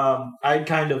 I'd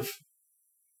kind of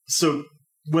so.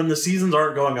 When the seasons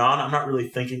aren't going on, I'm not really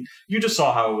thinking. You just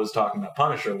saw how I was talking about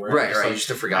Punisher, where right. Like, you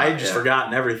just forgot. I had just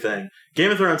forgotten everything. Game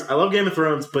of Thrones. I love Game of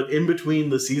Thrones, but in between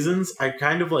the seasons, I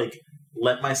kind of like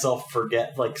let myself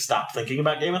forget, like stop thinking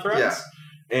about Game of Thrones. Yeah.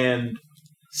 And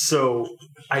so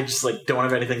I just like don't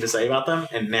have anything to say about them.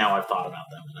 And now I've thought about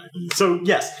them. So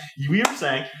yes, we were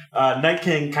saying Night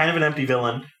King, kind of an empty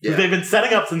villain. Yeah. They've been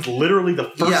setting up since literally the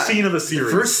first scene of the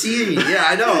series. The first scene, yeah,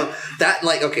 I know that.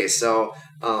 Like, okay, so.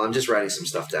 I'm just writing some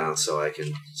stuff down so I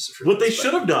can. What they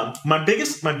should have done. My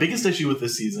biggest issue with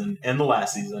this season and the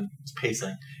last season is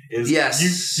pacing. Is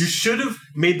you should have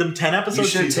made them 10 episodes. You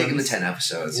should have taken the 10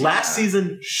 episodes. Last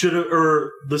season should have,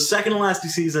 or the second to last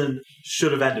season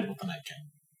should have ended with the Night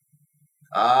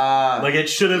King. Like it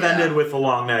should have ended with the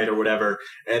Long Night or whatever,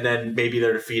 and then maybe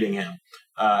they're defeating him.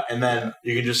 And then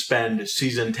you can just spend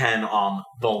season 10 on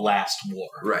the last war.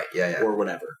 Right, yeah. Or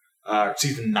whatever.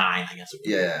 Season 9, I guess it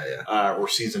was. Yeah. Or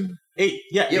season 8.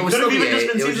 Yeah, it would have even just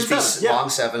been season 7. Long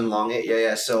 7, long 8.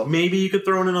 Yeah. So maybe you could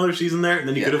throw in another season there, and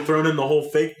then you could have thrown in the whole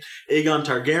fake Aegon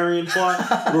Targaryen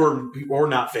plot, or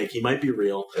not fake. He might be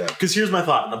real. Because here's my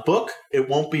thought: in the book, it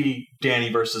won't be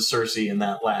Dany versus Cersei in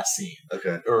that last scene.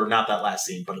 Okay. Or not that last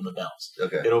scene, but in the bells.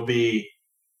 Okay.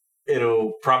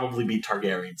 It'll probably be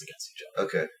Targaryens against each other.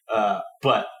 Okay.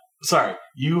 But. Sorry,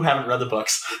 you haven't read the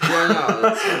books. Yeah,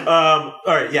 no.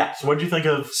 All right, yeah. So what did you think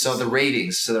of... So the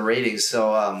ratings.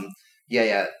 So,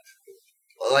 yeah.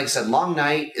 Like I said, Long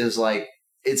Night is like...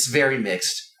 It's very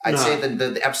mixed. I'd say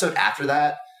the episode after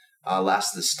that,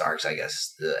 Last of the Starks, I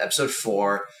guess. The episode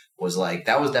 4 was like...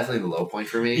 That was definitely the low point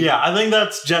for me. Yeah, I think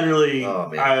that's generally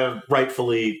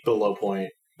rightfully the low point.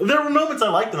 There were moments I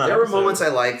liked in that episode. There were moments I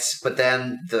liked, but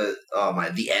then the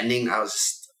ending, I was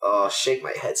just... shake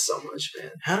my head so much, man.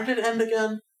 How did it end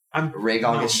again?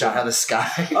 Rhaegon gets shot out of the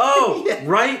sky. Oh,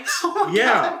 right. Oh,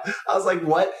 yeah. God. I was like,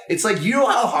 what? It's like, you know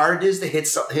how hard it is to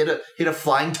hit a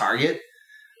flying target?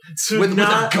 With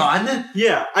a gun?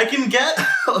 Yeah, I can get...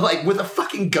 like, with a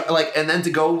fucking gun. Like, and then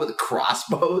to go with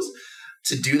crossbows.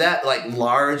 To do that, like,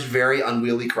 large, very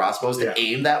unwieldy crossbows to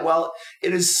aim that well,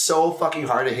 it is so fucking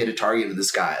hard to hit a target in the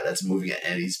sky that's moving at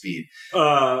any speed.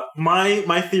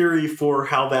 My theory for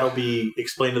how that'll be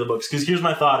explained in the books, because here's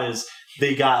my thought is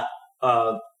they got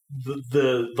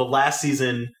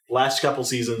the last couple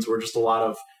seasons were just a lot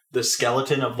of the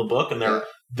skeleton of the book, and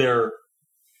they're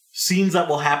scenes that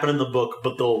will happen in the book,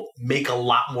 but they'll make a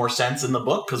lot more sense in the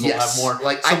book because they'll have more.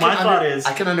 Like, so my thought is,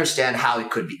 I can understand how it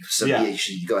could be. So you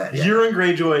should go ahead. Yeah. Euron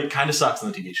Greyjoy kind of sucks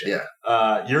in the TV show. Yeah.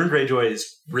 Euron Greyjoy is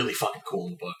really fucking cool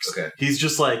in the books. Okay. He's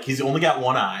just like, he's only got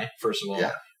one eye, first of all.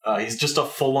 Yeah. He's just a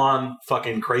full-on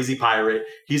fucking crazy pirate.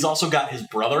 He's also got his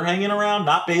brother hanging around,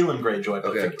 not Balon Greyjoy,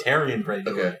 but Victarion Greyjoy.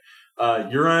 Okay.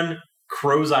 Euron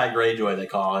Crow's Eye Greyjoy, they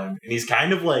call him, and he's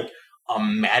kind of like a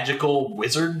magical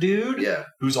wizard dude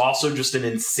who's also just an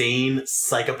insane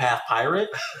psychopath pirate.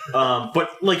 But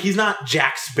like, he's not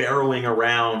Jack Sparrowing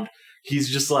around.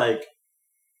 He's just like,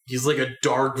 he's like a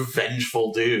dark,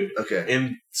 vengeful dude. Okay.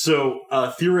 And so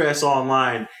a theory I saw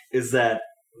online is that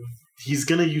he's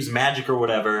going to use magic or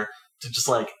whatever to just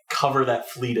like cover that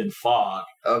fleet in fog.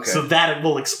 Okay. So that it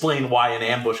will explain why an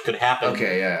ambush could happen.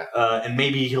 Okay, yeah. And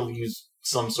maybe he'll use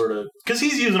some sort of, because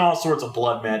he's using all sorts of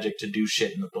blood magic to do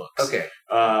shit in the books. Okay.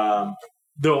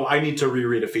 Though I need to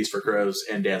reread A Feast for Crows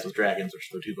and Dance with Dragons, which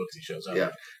are the two books he shows up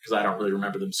in, because I don't really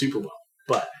remember them super well.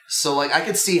 But so like, I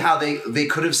could see how they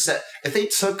could have set, if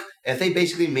they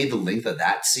basically made the length of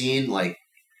that scene like,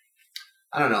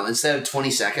 I don't know, instead of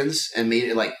 20 seconds and made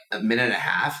it like a minute and a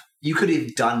half, you could have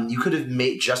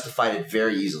justified it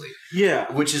very easily.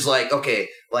 Yeah. Which is like, okay,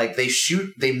 like they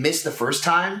miss the first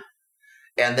time,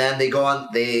 and then they go on,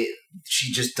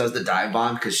 she just does the dive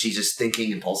bomb because she's just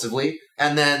thinking impulsively.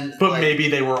 And then, but like, maybe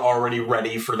they were already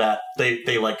ready for that.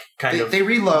 They like they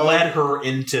reload, led her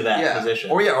into that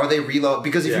position. Or they reload,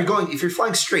 because if you're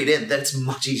flying straight in, then it's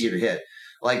much easier to hit.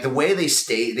 Like the way they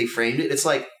framed it, it's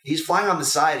like he's flying on the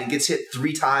side and gets hit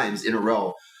 3 times in a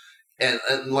row, and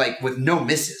like with no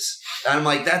misses. And I'm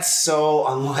like, that's so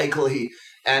unlikely.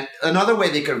 And another way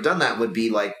they could have done that would be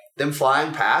like them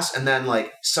flying past, and then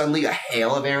like suddenly a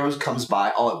hail of arrows comes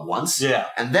by all at once. Yeah.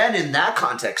 And then in that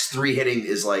context, 3 hitting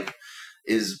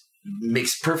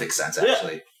makes perfect sense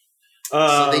actually.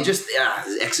 So they just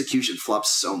execution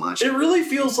flops so much. It really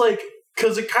feels like,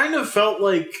 because it kind of felt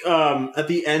like at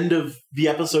the end of the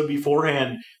episode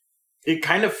beforehand, it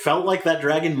kind of felt like that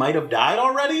dragon might have died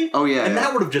already. Oh yeah, and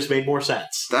that would have just made more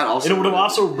sense. That also, and it would have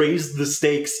also raised the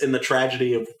stakes in the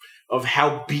tragedy of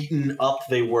how beaten up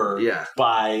they were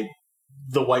by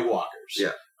the White Walkers.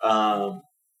 Yeah.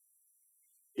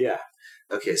 Yeah.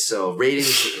 Okay, so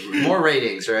ratings, more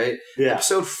ratings, right? Yeah.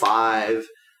 Episode 5,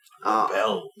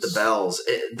 the bells.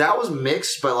 That was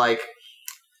mixed, but like,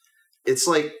 it's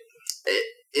like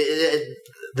the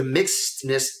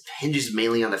mixedness hinges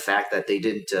mainly on the fact that they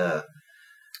didn't.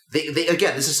 They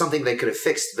again, this is something they could have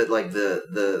fixed, but like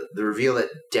the reveal that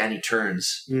Dany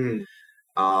turns.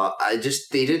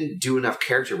 They didn't do enough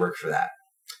character work for that.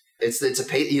 It's a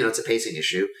pacing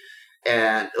issue,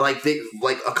 and like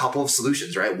a couple of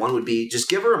solutions, right? One would be just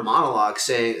give her a monologue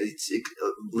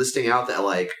listing out that,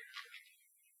 like,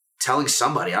 telling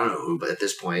somebody, I don't know who, but at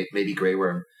this point, maybe Grey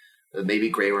Worm. Maybe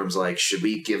Grey Worm's like, should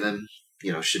we give him?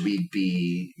 Should we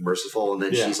be merciful? And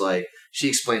then she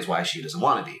explains why she doesn't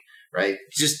want to be. Right?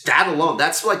 Just that alone.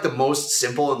 That's like the most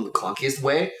simple and the clunkiest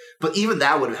way. But even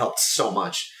that would have helped so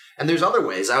much. And there's other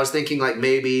ways. I was thinking like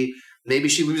maybe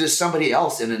she loses somebody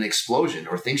else in an explosion,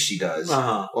 or thinks she does.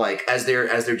 Like as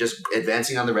they're just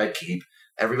advancing on the Red Keep,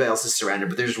 everybody else is surrendered,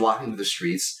 but they're just walking through the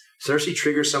streets. Cersei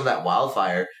triggers some of that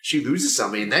wildfire. She loses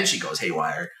somebody, and then she goes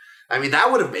haywire. I mean,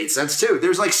 that would have made sense too.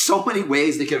 There's like so many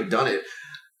ways they could have done it.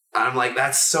 I'm like,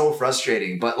 that's so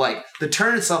frustrating. But like the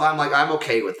turn itself, I'm like, I'm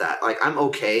okay with that. Like, I'm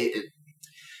okay.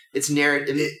 It's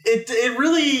narrative. It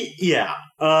really, yeah.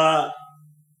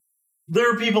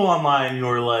 There are people online who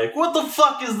are like, what the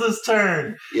fuck is this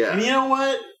turn? Yeah. And you know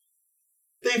what?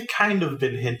 They've kind of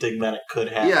been hinting that it could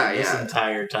happen this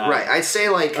entire time. Right. I'd say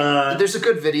like, there's a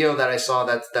good video that I saw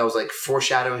that was like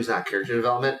foreshadowing is not character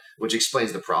development, which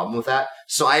explains the problem with that.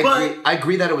 So I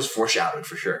agree that it was foreshadowed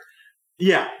for sure.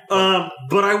 Yeah.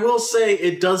 But I will say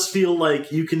it does feel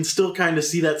like you can still kind of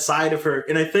see that side of her.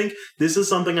 And I think this is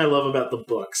something I love about the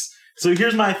books. So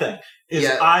here's my thing.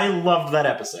 I loved that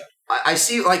episode. I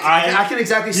see, like, I can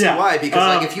exactly see why,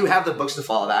 because like if you have the books to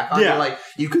fall back on, you're like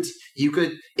you could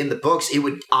in the books, it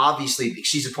would obviously,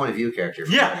 she's a point of view character.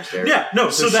 So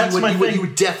that's my thing. You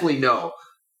would definitely know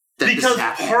that because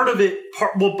part of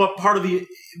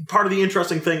the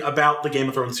interesting thing about the Game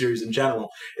of Thrones series in general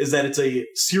is that it's a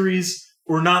series,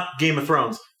 or not Game of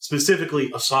Thrones specifically,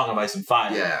 A Song of Ice and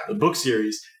Fire. The book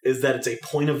series is that it's a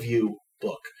point of view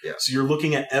book. So you're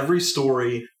looking at every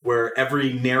story where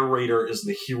every narrator is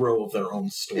the hero of their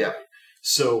own story.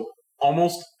 So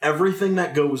almost everything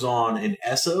that goes on in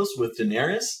Essos with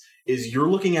Daenerys is you're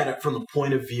looking at it from the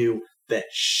point of view that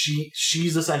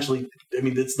she's essentially, I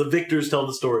mean, it's the victors tell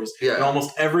the stories. Yeah. And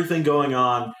almost everything going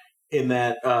on in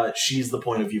that she's the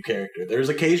point of view character. There's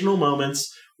occasional moments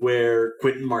where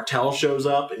Quentin Martell shows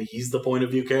up and he's the point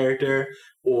of view character,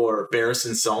 or Barris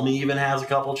and Selmy even has a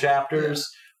couple chapters.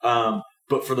 Yeah.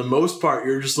 But for the most part,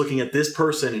 you're just looking at this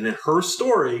person and in her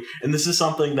story, and this is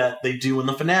something that they do in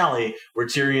the finale, where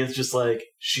Tyrion's just like,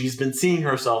 she's been seeing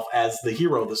herself as the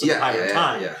hero this entire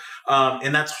time. Yeah.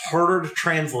 And that's harder to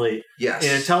translate in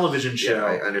a television show.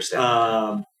 Yeah, I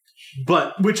understand.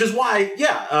 But, which is why,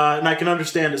 and I can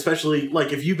understand, especially,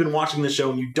 like, if you've been watching the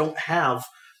show and you don't have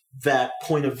that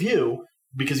point of view,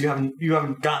 because you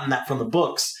haven't gotten that from the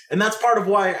books. And that's part of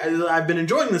why I've been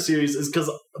enjoying the series, is because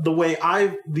the way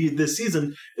this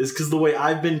season is because the way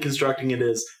I've been constructing it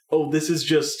is, this is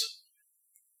just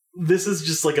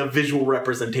like a visual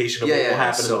representation of what will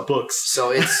happen in the books.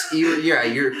 So it's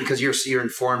you're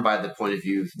informed by the point of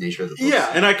view nature of the books.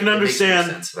 Yeah, and I can understand.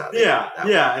 It makes more sense about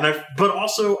it. But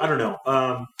also I don't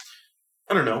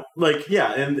know. Like,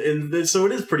 and so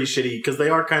it is pretty shitty because they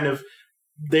are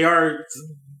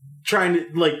trying to,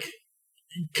 like,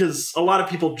 because a lot of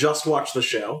people just watch the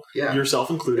show, yourself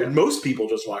included. Most people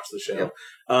just watch the show,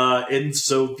 and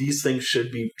so these things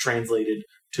should be translated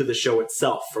to the show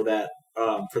itself for that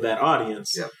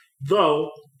audience. Yeah.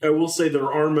 Though I will say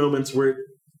there are moments where,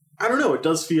 I don't know, it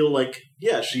does feel like,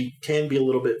 she can be a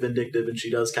little bit vindictive and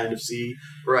she does kind of see,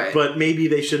 right? But maybe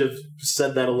they should have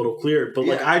said that a little clearer. But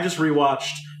like, I just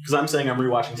rewatched, because I'm saying I'm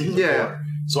rewatching season 4.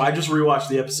 So I just rewatched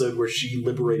the episode where she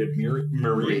liberated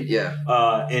Marie. Yeah.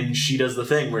 And she does the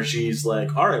thing where she's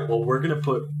like, all right, well, we're going to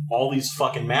put all these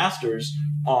fucking masters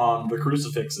on the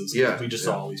crucifixes. Yeah. We just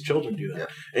saw all these children do that.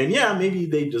 Yeah. And maybe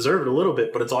they deserve it a little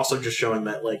bit, but it's also just showing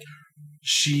that, like,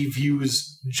 she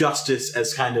views justice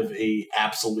as kind of a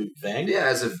absolute thing. Yeah,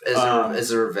 as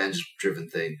a revenge-driven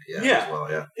thing. Yeah. As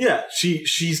well, yeah.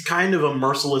 She's kind of a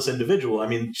merciless individual. I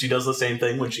mean, she does the same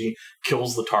thing when she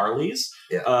kills the Tarleys.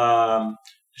 Yeah.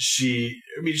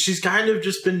 She's kind of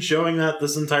just been showing that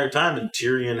this entire time, and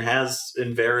Tyrion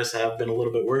and Varys have been a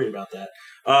little bit worried about that.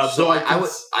 So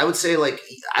I would say, like,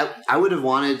 I would have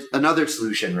wanted another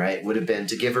solution, right? Would have been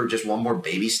to give her just one more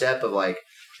baby step of, like,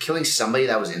 killing somebody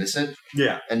that was innocent,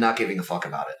 and not giving a fuck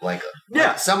about it, like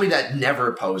somebody that never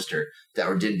opposed her,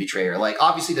 or didn't betray her. Like,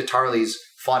 obviously the Tarleys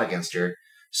fought against her,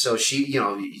 so she,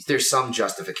 there's some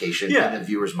justification in the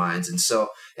viewers' minds, and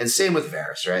same with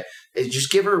Varys, right?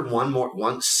 Just give her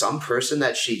some person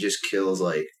that she just kills,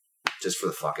 like, just for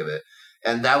the fuck of it,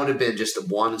 and that would have been just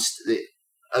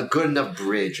a good enough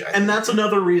bridge. And that's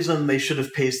another reason they should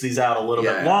have paced these out a little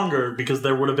bit longer, because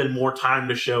there would have been more time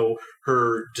to show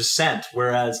her descent.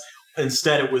 Whereas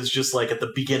instead it was just like at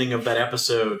the beginning of that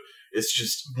episode, it's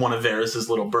just one of Varys'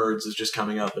 little birds is just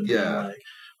coming up and being like,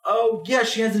 oh yeah,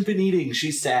 she hasn't been eating,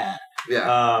 she's sad.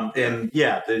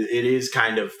 It is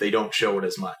kind of, they don't show it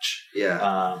as much.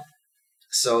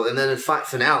 So, and then in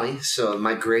finale, so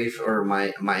my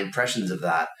impressions of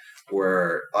that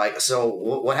were like, so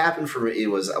what happened for me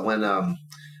was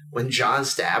when Jon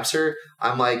stabs her,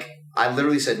 I'm like, I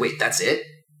literally said, wait, that's it?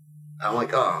 I'm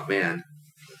like, oh man,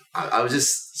 I was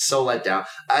just so let down.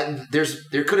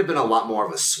 There could have been a lot more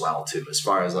of a swell too, as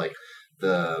far as like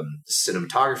the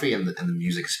cinematography and the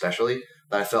music especially,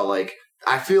 that I feel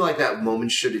like that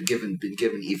moment should have been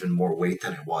given even more weight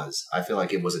than it was. I feel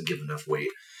like it wasn't given enough weight,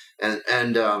 and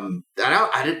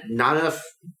I did not enough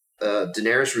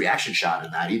Daenerys reaction shot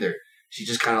in that either. She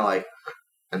just kind of like,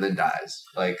 and then dies.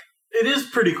 Like, it is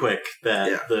pretty quick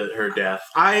that her death.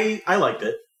 I liked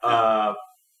it,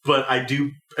 but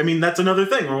that's another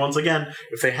thing where, once again,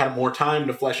 if they had more time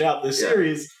to flesh out this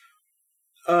series,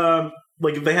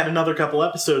 like if they had another couple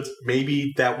episodes,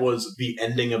 maybe that was the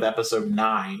ending of episode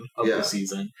 9 of the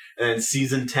season, and then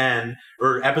season 10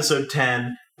 or episode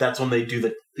 10. That's when they do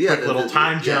the quick little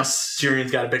time jump.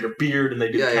 Tyrion's got a bigger beard, and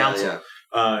they do the council.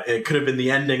 It could have been the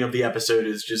ending of the episode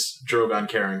is just Drogon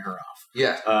carrying her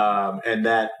off. And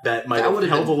that might have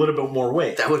held a little bit more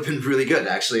weight. That would have been really good,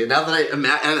 actually. And now that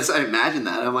I imagine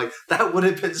that, I'm like, that would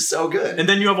have been so good. And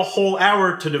then you have a whole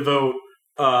hour to devote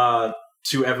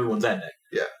to everyone's ending.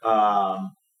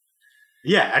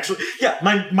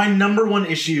 My number one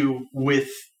issue with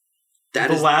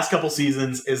the last couple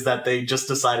seasons is that they just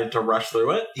decided to rush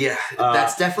through it. Yeah,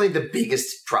 that's definitely the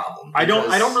biggest problem. I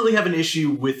don't really have an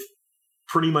issue with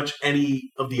pretty much any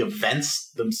of the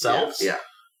events themselves.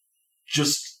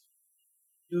 Just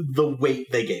the weight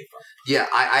they gave them. Yeah,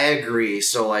 I agree.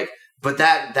 So like, but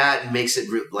that makes it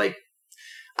like,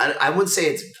 I wouldn't say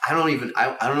it's, I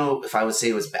don't know if I would say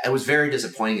it was bad. It was very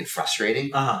disappointing and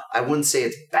frustrating. I wouldn't say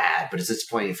it's bad, but it's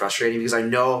disappointing and frustrating because I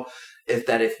know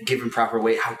if given proper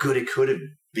weight, how good it could have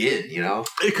been, you know?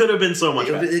 It could have been so much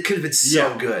better. It could have been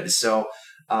so good. So,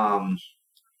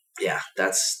 yeah,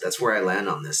 that's where I land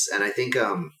on this. And I think,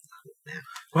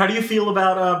 How do you feel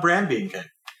about Bran being king?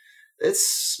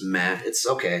 it's meh. It's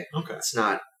okay. Okay. It's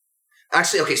not...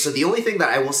 Actually, okay, so the only thing that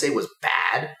I will say was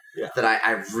bad, that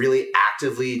I really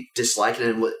actively disliked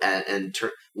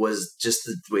was just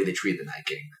the way they treated the Night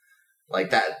King. Like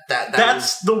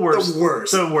that's the worst. The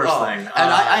worst. The worst thing. And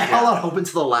I held out hope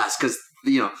until the last because,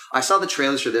 I saw the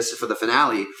trailers for the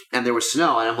finale and there was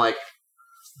snow and I'm like,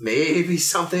 maybe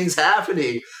something's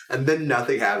happening. And then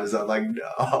nothing happens. I'm like,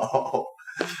 no.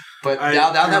 But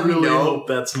now that we really know. Hope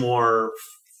that's more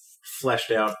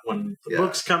fleshed out when the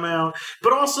books come out.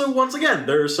 But also, once again,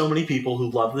 there are so many people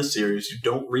who love this series who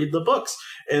don't read the books.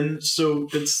 And so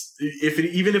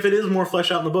even if it is more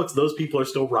fleshed out in the books, those people are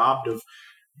still robbed of...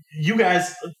 You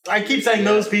guys, I keep saying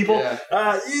those people,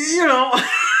 it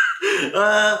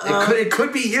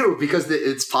could be you because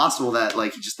it's possible that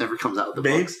he just never comes out with the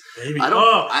books. Maybe.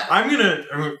 I'm gonna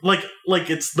like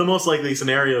it's the most likely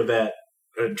scenario that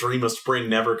A Dream of Spring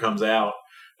never comes out.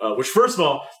 Which, first of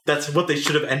all, that's what they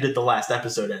should have ended the last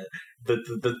episode at.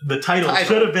 The title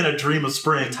should have been A Dream of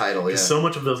Spring. The title, yeah. So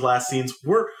much of those last scenes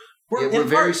were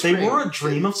very spring. They were a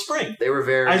dream of spring. They were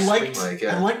very I spring-like,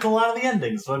 I liked a lot of the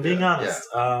endings, if I'm being honest.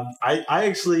 Yeah.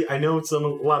 I know a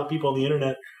lot of people on the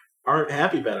internet aren't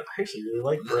happy about it. I actually really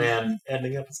like Bran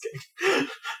ending up as king.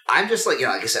 I'm just like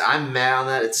I said, I'm mad on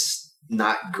that. It's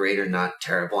not great or not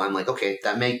terrible. I'm like, okay,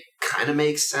 that kind of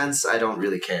makes sense. I don't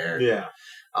really care. Yeah.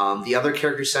 The other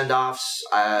character send-offs,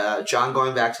 Jon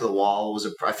going back to the Wall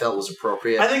I felt was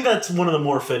appropriate. I think that's one of the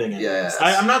more fitting endings.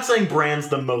 I'm not saying Bran's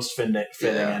the most fitting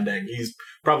ending. He's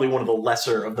probably one of the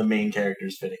lesser of the main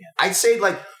characters fitting it. I'd say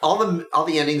all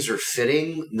the endings are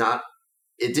fitting.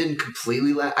 It didn't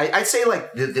completely land. I'd say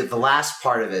the last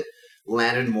part of it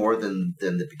landed more than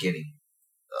the beginning.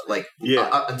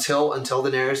 Until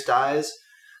Daenerys dies,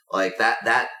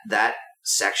 that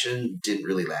section didn't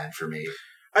really land for me.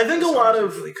 I think a lot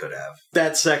of really could have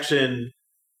that section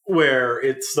where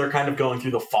they're kind of going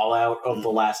through the fallout of the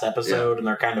last episode and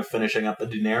they're kind of finishing up the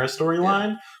Daenerys storyline.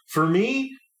 Yeah. For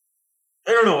me,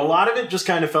 I don't know, a lot of it just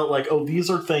kind of felt like, these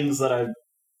are things that I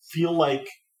feel like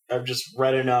I've just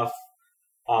read enough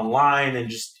online and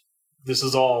just this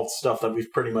is all stuff that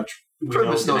we've pretty much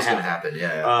know is going to happen.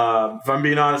 Yeah. If I'm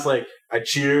being honest, I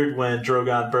cheered when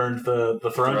Drogon burned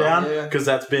the throne down because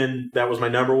that was my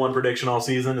number one prediction all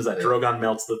season is that Drogon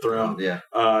melts the throne.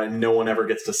 And no one ever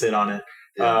gets to sit on it.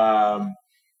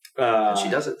 And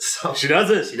she does it. So. She does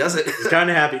it. She does it. She's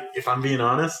kind of happy. If I'm being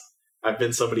honest, I've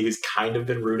been somebody who's kind of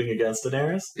been rooting against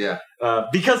Daenerys. Yeah.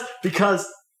 Because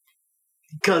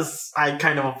I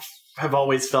kind of have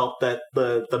always felt that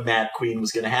the Mad Queen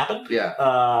was going to happen.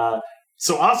 Yeah.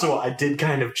 So also, I did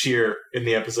kind of cheer in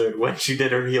the episode when she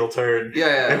did her heel turn.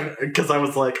 Yeah. Because I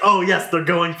was like, oh, yes, they're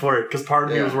going for it. Because part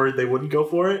of me was worried they wouldn't go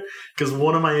for it. Because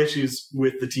one of my issues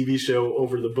with the TV show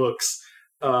over the books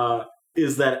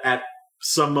is that at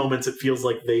some moments it feels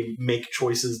like they make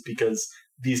choices because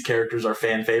these characters are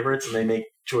fan favorites and they make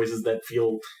choices that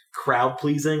feel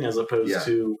crowd-pleasing as opposed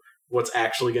to what's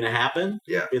actually going to happen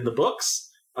in the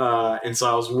books. And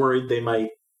so I was worried they might...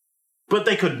 But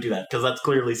they couldn't do that because that's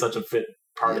clearly such a fit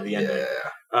part of the ending.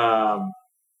 I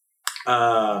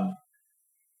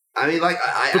mean,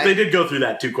 but they did go through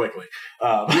that too quickly.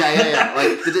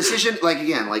 Like the decision,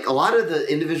 a lot of the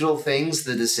individual things,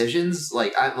 the decisions,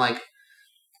 I'm like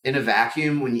in a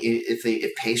vacuum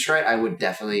if paced right, I would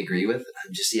definitely agree with.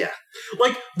 I'm just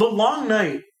like The Long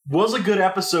Night was a good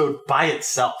episode by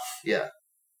itself. Yeah.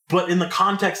 But in the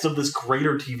context of this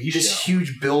greater TV show. This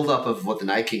huge buildup of what the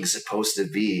Night King is supposed to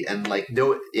be. And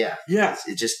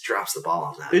it just drops the ball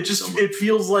on that. It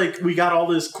feels like we got all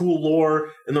this cool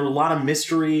lore and there was a lot of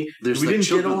mystery. We didn't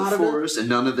get a lot of it. And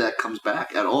none of that comes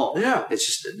back at all. Yeah. It's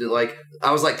just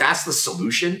I was like, that's the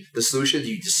solution. The solution is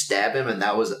you just stab him and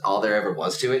that was all there ever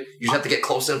was to it. You just have to get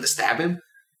close enough to stab him.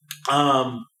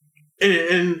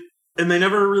 And they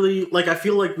never really I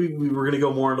feel like we were going to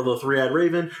go more into the Three-Eyed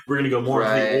Raven. We're going to go more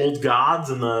into the old gods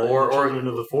and the Children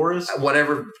of the Forest.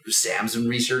 Whatever Sam's been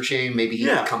researching, maybe he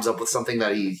comes up with something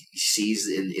that he sees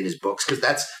in his books because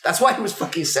that's why he was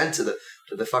fucking sent to the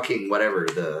fucking whatever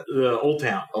the Old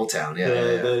Town.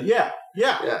 Yeah.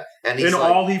 And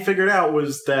all he figured out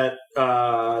was that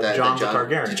Jon's a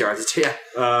Targaryen.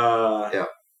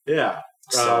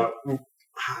 So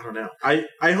I don't know.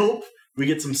 I hope we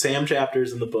get some Sam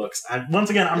chapters in the books. Once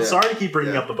again, I'm sorry to keep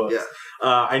bringing up the books.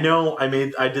 I know I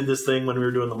did this thing when we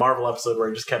were doing the Marvel episode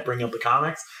where I just kept bringing up the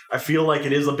comics. I feel like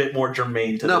it is a bit more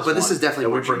germane to but this is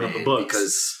definitely more germane up the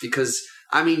books. Because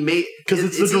I mean, because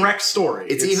it's the direct story.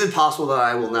 It's even possible that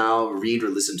I will now read or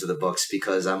listen to the books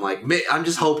because I'm like, I'm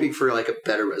just hoping for like a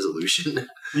better resolution.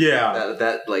 Yeah.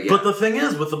 Yeah. But the thing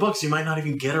is, with the books, you might not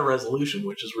even get a resolution,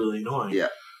 which is really annoying. Yeah.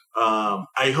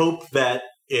 I hope that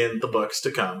in the books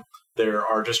to come, there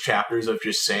are just chapters of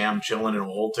just Sam chilling in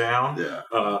Old Town.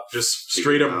 Yeah. Just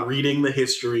straight up reading the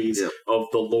histories of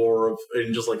the lore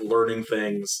and just like learning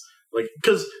things. Like,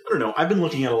 because, I don't know, I've been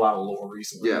looking at a lot of lore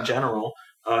recently in general.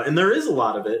 And there is a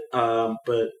lot of it, but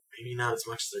maybe not as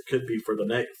much as there could be for the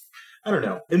night. I don't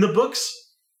know. In the books,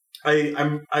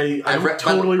 I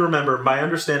totally remember. My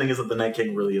understanding is that the Night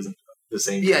King really isn't the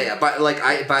same. Yeah.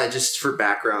 But just for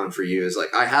background for you is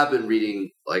like I have been reading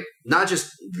like not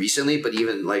just recently, but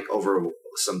even like over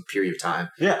some period of time.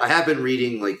 Yeah, I have been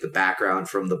reading like the background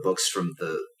from the books from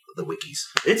the wikis.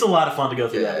 It's a lot of fun to go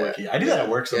through that wiki. I do that at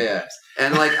work sometimes. Yeah.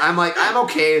 And I'm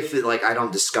okay if I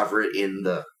don't discover it in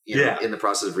the in the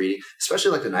process of reading,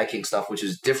 especially like the Night King stuff, which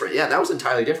is different. Yeah, that was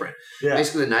entirely different. Yeah.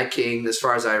 Basically, the Night King, as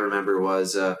far as I remember,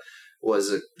 was the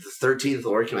 13th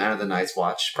Lord Commander of the Night's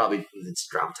Watch. Probably it's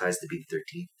dramatized to be the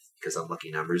 13th because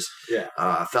unlucky numbers.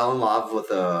 Yeah. Fell in love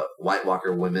with a White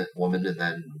Walker woman and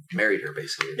then married her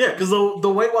basically. Yeah, because the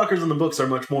White Walkers in the books are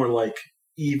much more like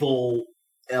evil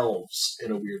elves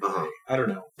in a weird way. I don't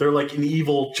know. They're like an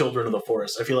evil children of the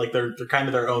forest. I feel like they're kind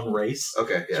of their own race.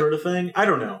 Okay. Yeah. Sort of thing. I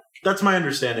don't know. That's my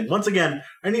understanding. Once again,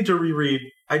 I need to reread.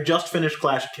 I just finished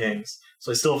Clash of Kings,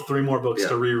 so I still have 3 more books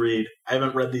to reread. I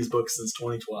haven't read these books since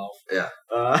 2012. Yeah.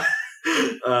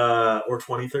 Or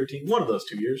 2013. One of those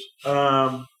 2 years.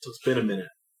 So it's been a minute.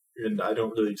 And I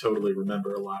don't really totally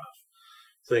remember a lot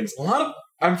of things.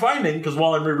 I'm finding, because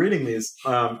while I'm rereading these,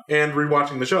 and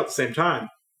rewatching the show at the same time,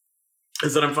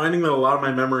 is that I'm finding that a lot of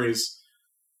my memories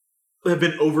have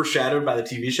been overshadowed by the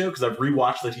TV show, because I've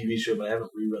rewatched the TV show, but I haven't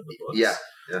reread the books. Yeah.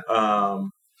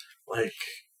 Like,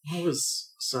 what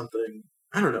was something?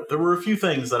 I don't know. There were a few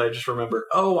things that I just remember.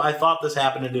 Oh, I thought this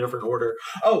happened in a different order.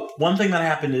 Oh, one thing that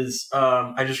happened is,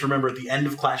 I just remember at the end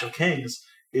of Clash of Kings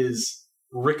is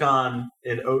Rickon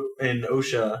and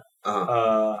Osha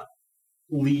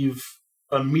leave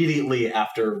immediately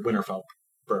after Winterfell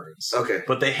burns. Okay.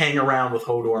 But they hang around with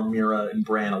Hodor, Mira, and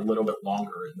Bran a little bit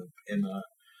longer in the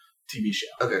TV show.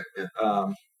 Okay. Yeah.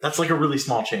 That's like a really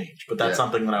small change, but that's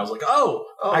something that I was like,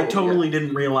 I totally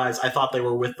didn't realize. I thought they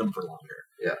were with them for longer.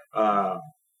 Yeah.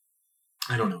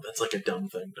 I don't know. That's like a dumb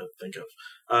thing to think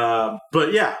of.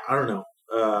 But yeah, I don't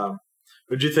know.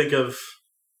 What'd you think of?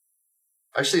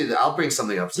 Actually, I'll bring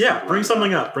something up. Yeah, bring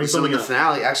something up. Bring something up. The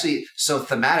finale, actually, so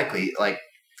thematically, like,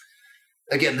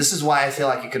 again, this is why I feel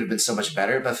like it could have been so much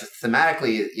better. But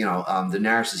thematically, the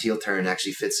Daenerys' heel turn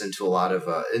actually fits into a lot of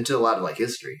like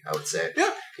history, I would say.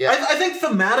 Yeah. Yeah. I think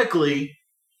thematically,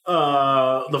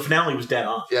 the finale was dead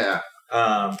on. Yeah.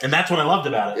 And that's what I loved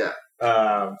about it.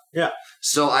 Yeah. Yeah.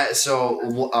 So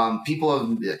people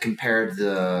have compared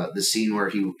the scene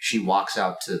where she walks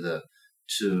out to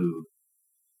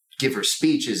give her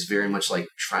speech is very much like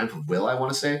Triumph of Will, I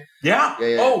want to say. Yeah.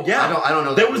 Yeah. Oh, yeah. I don't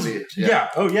know. That was movie. Yeah.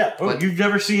 Oh, yeah. Oh, but, you've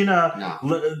never seen no.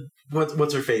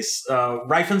 What's her face?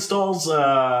 Riefenstahl's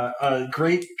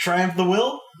Great Triumph of the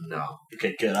Will? No.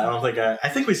 Okay, good. I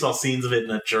think we saw scenes of it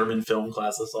in a German film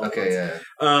class this all. Okay, yeah.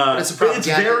 But it's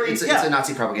a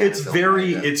Nazi propaganda.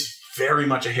 It's very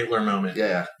much a Hitler moment.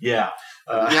 Yeah.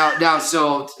 Now,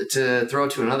 so to throw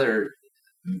it to another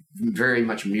very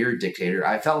much mirrored dictator,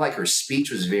 I felt like her speech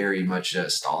was very much a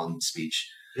Stalin speech.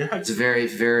 Yeah. It's a very,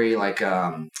 very like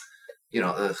the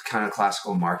kind of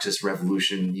classical Marxist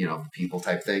revolution, people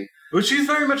type thing. But she's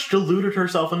very much deluded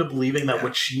herself into believing that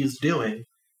what she is doing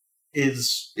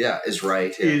is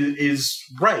right. Yeah. Is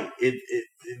right.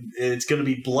 It's going to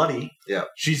be bloody. Yeah.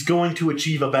 She's going to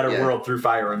achieve a better world through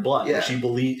fire and blood. Yeah.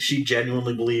 She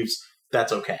genuinely believes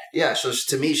that's okay. Yeah. So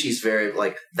to me, she's very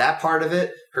like that part of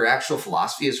it. Her actual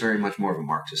philosophy is very much more of a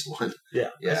Marxist one.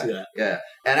 Yeah. I see that. Yeah.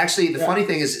 And actually, the funny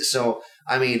thing is, so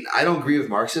I mean, I don't agree with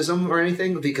Marxism or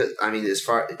anything because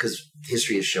because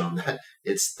history has shown that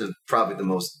it's probably the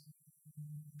most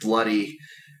bloody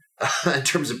in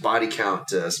terms of body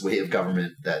count way of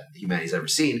government that humanity's ever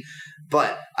seen.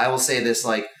 But I will say this,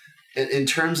 like in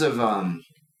terms of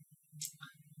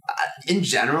in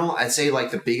general, I'd say like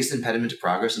the biggest impediment to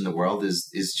progress in the world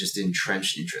is just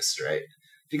entrenched interests, right?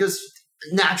 Because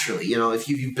naturally, if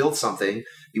you built something,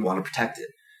 you want to protect it.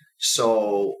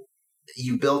 So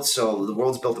the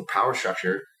world's built a power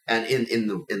structure, and in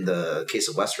the case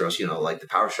of Westeros, like the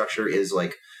power structure is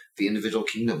like the individual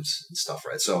kingdoms and stuff,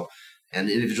 right? So and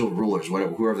individual rulers,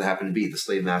 whoever they happen to be, the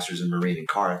slave masters in Meereen and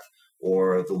Karth,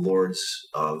 or the lords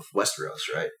of Westeros,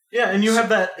 right? Yeah, and you have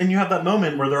that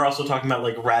moment where they're also talking about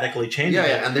like radically changing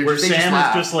Yeah, it, and where they Sam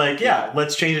laugh. is just like,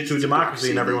 let's change it to a democracy,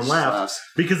 and everyone laughs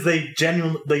because they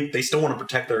genuinely they still want to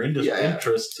protect their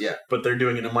interests, but they're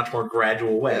doing it in a much more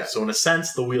gradual way. Yeah. So in a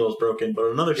sense, the wheel is broken, but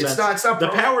in another sense, it's not the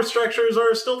power structures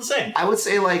are still the same. I would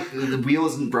say like the wheel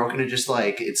isn't broken; it's just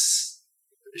like it's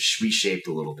reshaped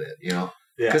a little bit, you know.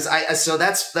 Because so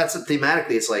that's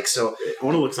thematically, it's like so. I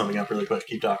want to look something up really quick.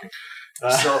 Keep talking.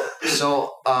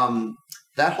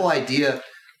 That whole idea.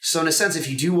 So in a sense, if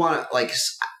you do want to, like,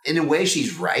 in a way,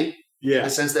 she's right. Yeah. In the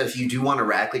sense that if you do want to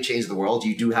radically change the world,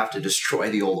 you do have to destroy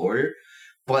the old order.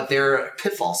 But there are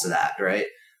pitfalls to that, right?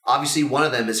 Obviously, one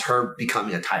of them is her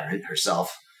becoming a tyrant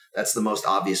herself. That's the most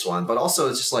obvious one. But also,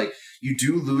 it's just like you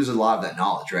do lose a lot of that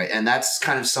knowledge, right? And that's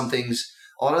kind of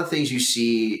a lot of the things you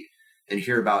see and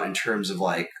hear about in terms of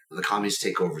like the communist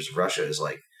takeovers of Russia is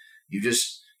like you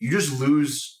just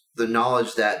lose the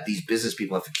knowledge that these business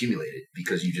people have accumulated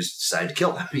because you just decided to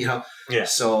kill them, you know? Yeah.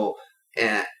 So,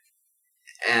 and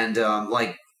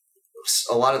like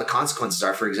a lot of the consequences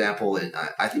are, for example, and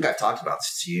I think I've talked about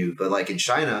this to you, but like in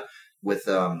China with,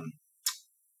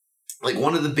 like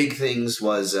one of the big things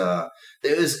was,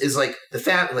 is like the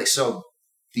famine, like, so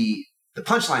the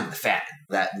punchline of the famine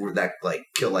that like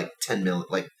killed like 10 million,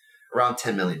 like around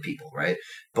 10 million people, right?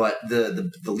 But the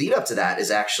lead up to that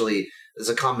is actually, there's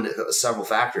a several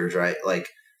factors, right? Like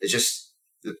it's just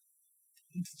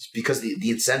because the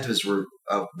incentives were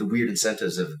the weird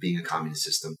incentives of being a communist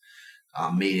system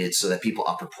made it so that people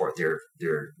up-report their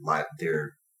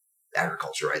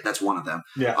agriculture, right? That's one of them.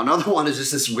 Yeah. Another one is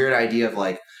just this weird idea of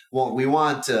like, well, we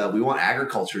want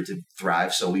agriculture to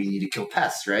thrive, so we need to kill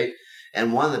pests, right?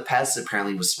 And one of the pests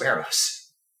apparently was sparrows.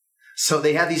 So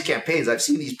they have these campaigns. I've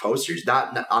seen these posters,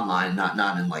 not online,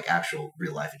 not in like actual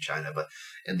real life in China, but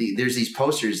there's these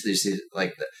posters. There's these,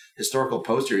 like the historical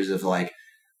posters of like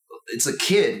it's a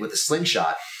kid with a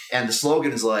slingshot, and the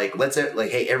slogan is like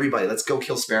hey everybody, let's go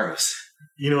kill sparrows.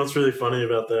 You know what's really funny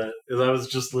about that is I was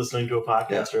just listening to a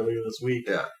podcast earlier this week.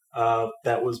 Yeah.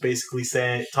 That was basically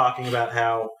talking about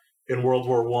how in World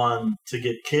War I to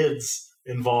get kids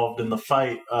involved in the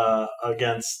fight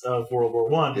against World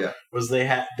War I was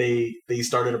they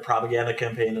started a propaganda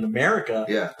campaign in America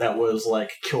that was like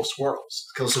kill squirrels,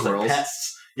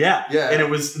 pests. Yeah, and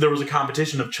there was a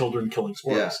competition of children killing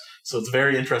squirrels. So it's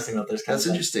very interesting that there's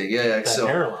interesting. That so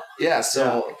parallel.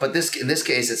 But in this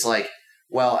case, it's like,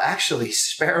 well, actually,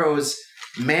 sparrows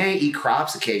may eat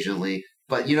crops occasionally,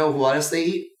 but you know what else they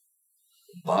eat?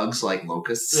 Bugs like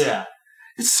locusts. Yeah.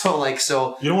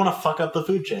 So you don't want to fuck up the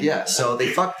food chain. Yeah, so they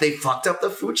fucked up the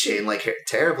food chain like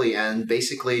terribly, and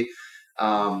basically,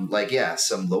 some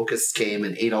locusts came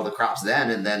and ate all the crops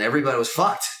then, and then everybody was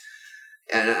fucked.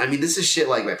 And I mean, this is shit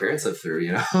like my parents lived through,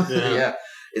 you know. Yeah,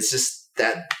 it's just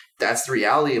that's the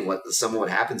reality of what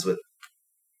happens with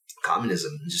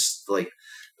communism, just like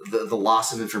the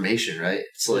loss of information, right?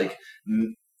 It's like,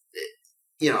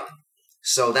 you know,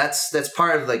 so that's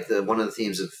part of like one of the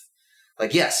themes of.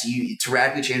 Like, yes, to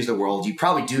radically change the world, you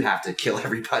probably do have to kill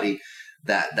everybody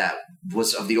that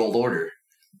was of the old order.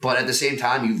 But at the same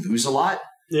time, you lose a lot.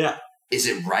 Yeah. Is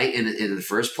it right in the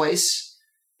first place?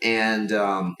 And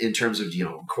in terms of, you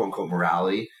know, quote unquote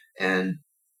morality, and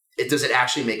does it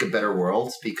actually make a better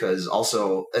world? Because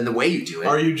also, and the way you do it,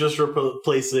 are you just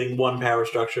replacing one power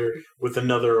structure with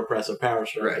another oppressive power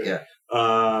structure? Right.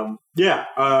 Yeah.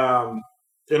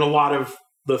 In a lot of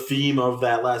the theme of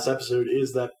that last episode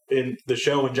is that in the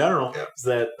show in general is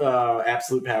that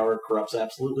absolute power corrupts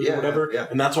absolutely or whatever. Yeah.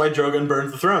 And that's why Drogon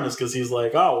burns the throne, is because he's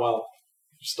like, oh, well,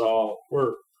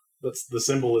 that's the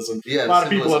symbolism. Yeah, a lot of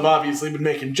people have obviously been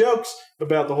making jokes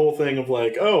about the whole thing of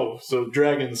like, oh, so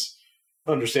dragons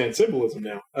understand symbolism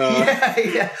now.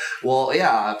 Well,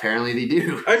 yeah, apparently they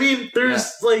do. I mean,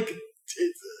 there's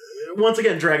once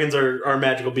again, dragons are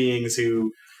magical beings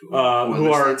who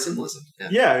are symbolism.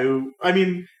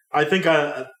 I think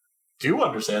I do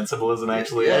understand symbolism.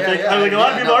 Actually, I think a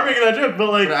lot of people are making that joke, but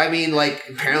like, I mean, like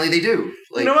apparently they do.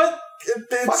 Like, you know what?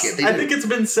 I think it's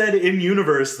been said in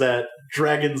universe that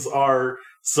dragons are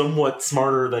somewhat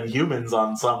smarter than humans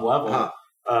on some level,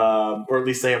 or at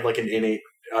least they have like an innate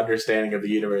understanding of the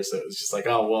universe. That was just like,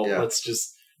 oh well, let's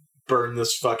just burn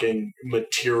this fucking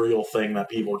material thing that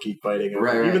people keep fighting over,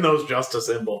 right. even though it's just a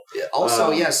symbol. Yeah.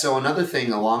 Also, so another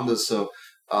thing along those,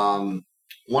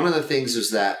 one of the things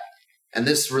is that, and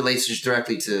this relates just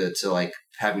directly to like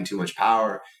having too much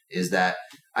power, is that,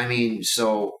 I mean,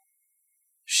 so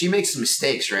she makes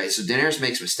mistakes, right? So Daenerys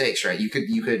makes mistakes, right? You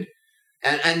could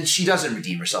And she doesn't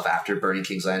redeem herself after burning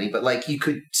King's Landing, but like you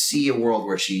could see a world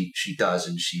where she does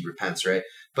and she repents, right?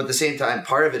 But at the same time,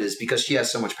 part of it is because she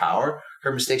has so much power,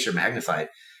 her mistakes are magnified.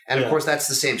 And of course, that's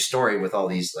the same story with all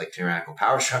these like tyrannical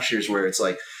power structures where it's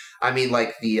like, I mean,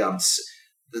 like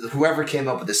whoever came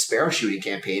up with the sparrow shooting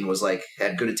campaign was like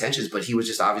had good intentions, but he was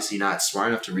just obviously not smart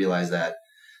enough to realize that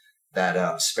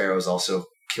sparrows also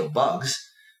kill bugs.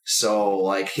 So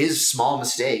like his small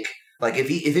mistake, like if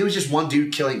it was just one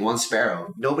dude killing one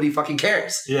sparrow, nobody fucking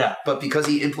cares. Yeah. But because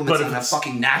he implements it on a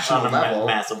fucking national level,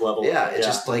 massive level, it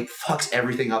just like fucks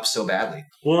everything up so badly.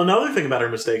 Well, another thing about her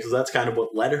mistakes is that's kind of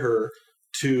what led her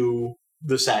to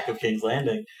the sack of King's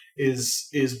Landing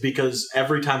is because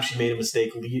every time she made a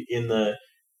mistake in the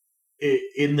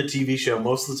TV show,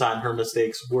 most of the time her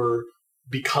mistakes were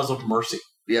because of mercy.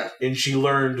 Yeah. And she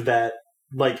learned that,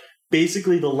 like,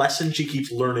 basically the lesson she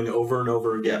keeps learning over and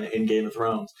over again in Game of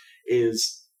Thrones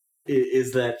is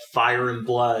that fire and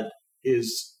blood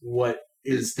is what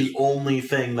is the only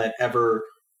thing that ever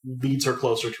leads her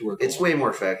closer to her goal. It's way more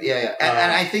effective. Yeah.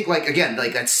 And I think, like, again,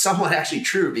 like that's somewhat actually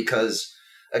true because,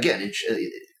 again,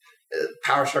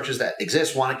 power structures that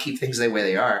exist want to keep things the way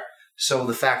they are. So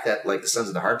the fact that like the Sons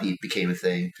of the Harpy became a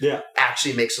thing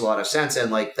actually makes a lot of sense.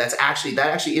 And like that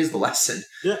actually is the lesson.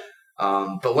 Yeah.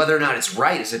 But whether or not it's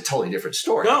right is a totally different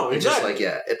story. No, it's exactly.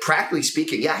 just like, practically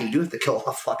speaking, you do have to kill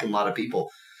a fucking lot of people.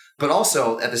 But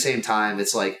also at the same time,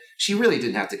 it's like she really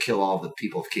didn't have to kill all the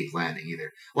people of King's Landing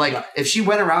either. Like if she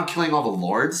went around killing all the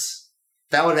lords,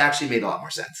 that would have actually made a lot more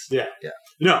sense. Yeah.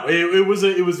 No, it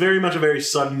was very much a very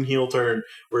sudden heel turn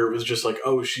where it was just like,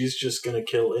 oh, she's just gonna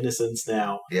kill innocents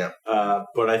now. Yeah.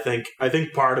 But I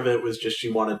think part of it was just she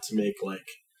wanted to make like.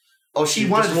 Oh, she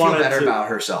wanted to feel better about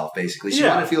herself, basically. She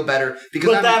wanted to feel better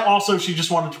because. But also, she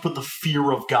just wanted to put the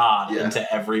fear of God into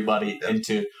everybody,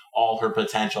 into all her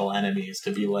potential enemies,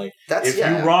 to be like, if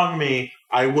you wrong me,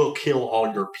 I will kill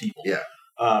all your people. Yeah.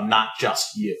 Not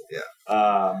just you. Yeah.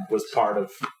 Was part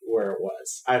of where it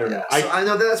was. I don't know. So I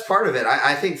know that's part of it.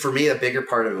 I think for me, a bigger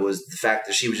part of it was the fact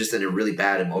that she was just in a really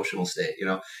bad emotional state, you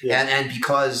know? Yeah. And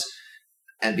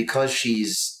because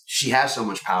she has so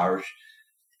much power,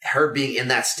 her being in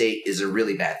that state is a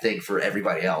really bad thing for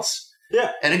everybody else.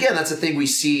 Yeah. And again, that's a thing we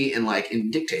see in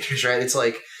dictators, right? It's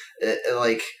like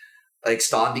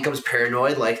Stalin becomes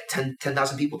paranoid, like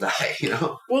 10,000 people die, you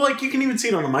know? Well, like you can even see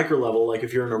it on a micro level, like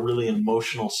if you're in a really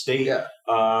emotional state,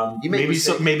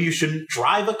 maybe you shouldn't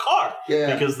drive a car.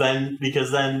 Yeah. Because then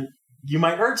you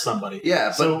might hurt somebody.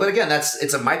 Yeah, but again,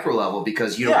 it's a micro level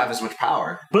because you don't have as much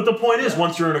power. But the point is,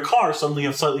 once you're in a car, suddenly you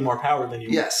have slightly more power than you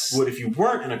would if you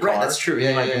weren't in a car. Right, that's true.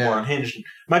 You might be more unhinged.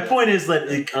 My point is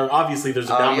that obviously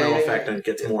there's a domino effect and it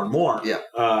gets more and more. Yeah.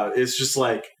 It's just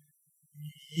like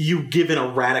you give an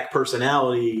erratic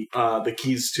personality the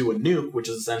keys to a nuke, which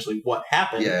is essentially what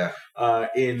happened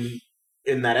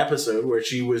in that episode where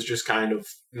she was just kind of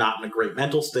not in a great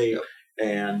mental state. Yep.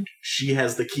 And she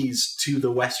has the keys to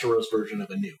the Westeros version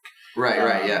of a nuke.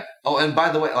 Right, yeah. Oh, and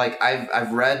by the way, like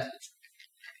I've read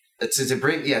to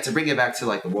bring it back to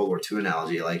like the World War II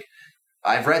analogy. Like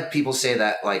I've read people say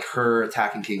that like her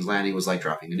attacking King's Landing was like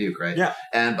dropping a nuke, right? Yeah.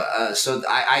 And so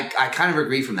I kind of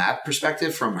agree from that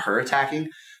perspective from her attacking,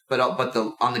 but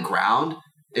on the ground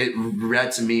it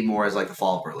read to me more as like the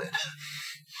fall of Berlin.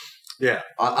 Yeah.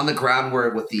 On the ground where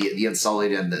with the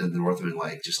Unsullied and the Northmen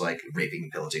like just like raping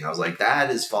and pillaging, I was like, that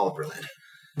is fall of Berlin.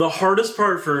 The hardest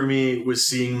part for me was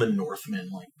seeing the Northmen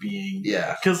like being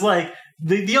because like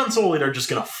the Unsullied are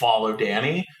just gonna follow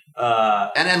Dany.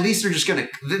 And at least they're just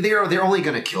they're only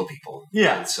gonna kill people.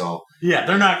 Yeah. Right? So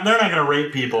they're not gonna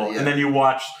rape people. Yeah. And then you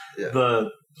watch the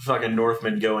fucking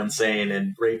Northmen go insane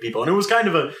and rape people. And it was kind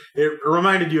of it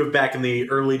reminded you of back in the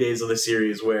early days of the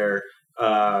series where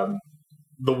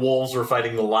the wolves were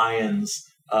fighting the lions,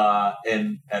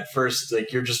 and at first,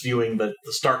 like you're just viewing the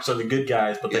Starks are the good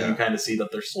guys, but then you kind of see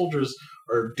that their soldiers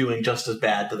are doing just as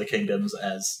bad to the kingdoms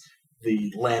as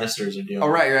the Lannisters are doing. Oh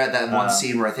right, you're at that one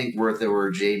scene where I think there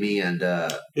were Jaime and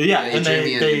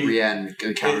Jaime and Brienne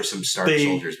encounter some Stark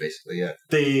soldiers, basically. Yeah,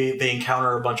 they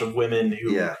encounter a bunch of women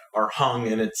who are hung,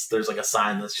 and there's like a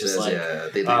sign that's just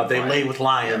they lay with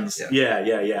lions. Yeah,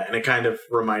 and it kind of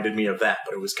reminded me of that,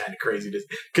 but it was kind of crazy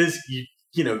because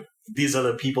you know, these are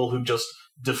the people who just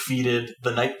defeated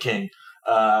the Night King.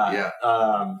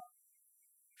 And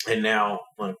now,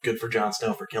 well, good for Jon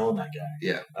Snow for killing that guy.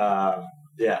 Yeah.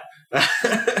 Yeah.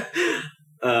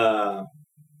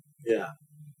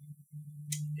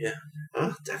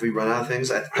 Have we run out of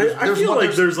things? I feel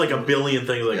like there's like a billion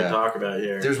things I can talk about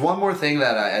here. There's one more thing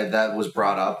that was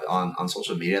brought up on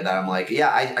social media that I'm like,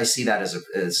 I see that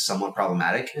as somewhat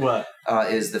problematic. What?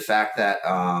 Is the fact that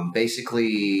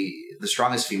basically the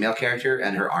strongest female character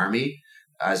and her army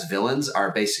as villains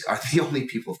are the only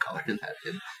people of color in that.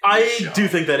 I do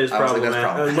think that is problematic.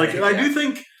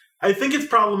 Problematic. I think it's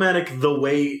problematic the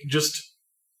way just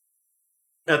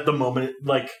at the moment,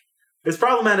 like. It's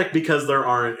problematic because there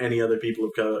aren't any other people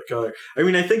of color. I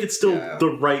mean, I think it's still it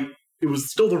was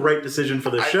still the right decision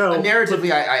for the show.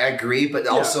 Narratively, I agree, but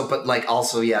also,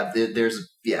 there's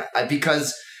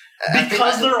because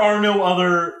there are no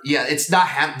other. Yeah, it's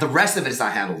not the rest of it is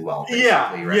not handled well.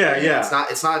 Yeah.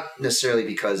 It's not necessarily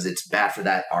because it's bad for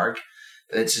that arc.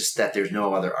 It's just that there's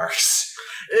no other arcs.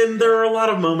 And there are a lot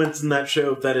of moments in that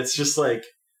show that it's just like,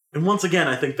 and once again,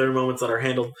 I think there are moments that are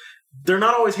handled. They're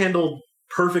not always handled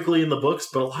perfectly in the books,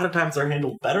 but a lot of times they're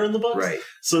handled better in the books. Right.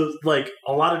 So, like,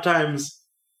 a lot of times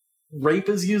rape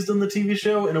is used in the TV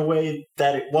show in a way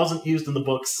that it wasn't used in the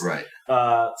books. Right.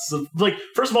 So, like,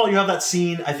 first of all, you have that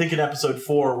scene, I think in episode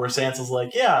 4, where Sansa's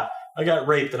like, yeah, I got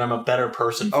raped and I'm a better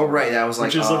person. Oh, right. That was like,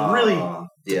 which is a really...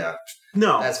 Yeah.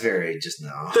 No. That's very, just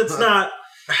no. That's not...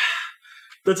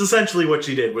 That's essentially what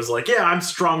she did, was like, yeah, I'm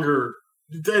stronger.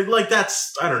 Like,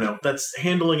 that's, I don't know, that's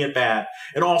handling it bad.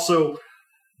 And also...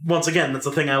 Once again, that's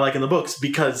the thing I like in the books,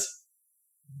 because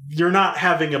you're not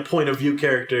having a point of view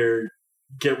character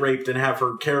get raped and have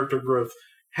her character growth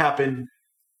happen.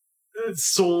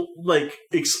 So, like,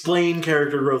 explain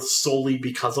character growth solely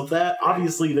because of that.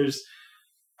 Obviously, there's,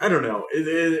 I don't know.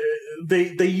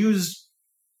 They use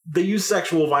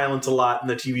sexual violence a lot in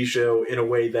the TV show in a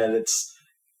way that it's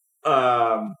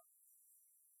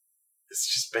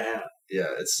just bad. Yeah,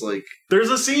 it's like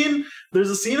there's a scene in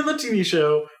the TV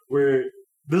show where.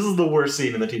 This is the worst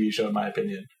scene in the TV show, in my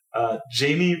opinion.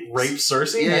 Jamie rapes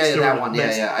Cersei. Yeah, that one.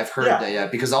 Yeah, I've heard that. Yeah,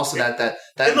 because also that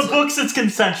in the books it's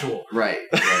consensual. Right.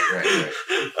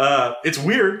 It's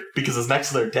weird because it's next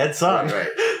to their dead son. Right.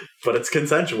 But it's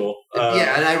consensual.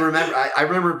 And I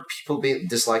remember people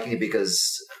disliking it because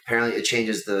apparently it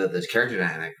changes the character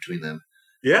dynamic between them.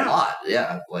 Yeah, a lot.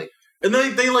 Yeah, like. And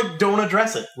they like don't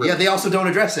address it. Really. Yeah, they also don't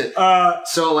address it.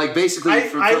 So like basically,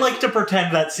 I like to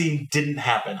pretend that scene didn't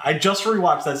happen. I just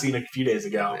rewatched that scene a few days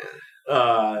ago.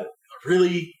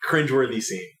 Really cringeworthy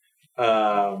scene.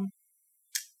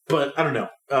 But I don't know.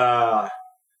 I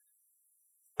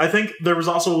think there was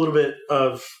also a little bit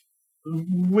of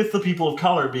with the people of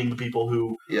color being the people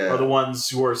who are the ones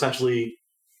who are essentially.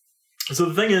 So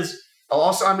the thing is,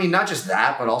 also, I mean, not just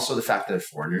that, but also the fact that they're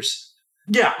foreigners.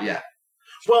 Yeah.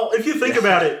 Well, if you think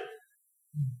about it,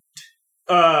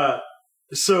 I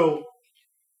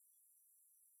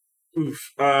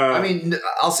mean,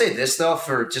 I'll say this though,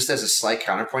 for just as a slight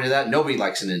counterpoint to that, nobody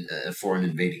likes a foreign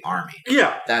invading army.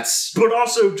 Yeah, that's. But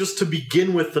also, just to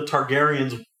begin with, the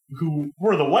Targaryens, who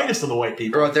were the whitest of the white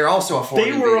people, they're also a foreign.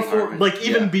 They were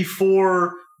even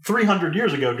before 300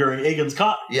 years ago during Aegon's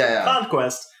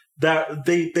conquest. That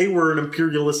they were an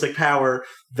imperialistic power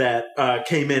that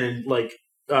came in and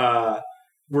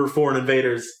were foreign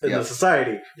invaders in the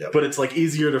society. Yep. But it's like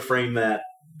easier to frame that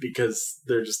because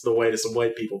they're just the whitest of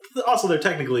white people. Also, they're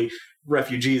technically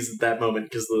refugees at that moment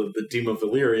because the Doom of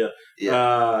Valyria.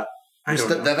 Yeah. I don't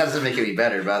know. That doesn't make it any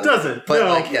better, by the way. It doesn't. But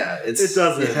no, it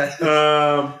doesn't.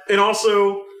 Yeah. And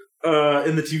also,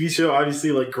 in the TV show,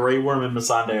 obviously, like Grey Worm and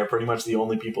Missandei are pretty much the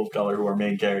only people of color who are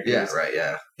main characters. Yeah, right,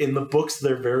 yeah. In the books,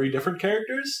 they're very different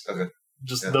characters. Okay.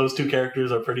 Just those two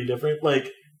characters are pretty different. Like,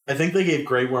 I think they gave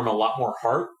Grey Worm a lot more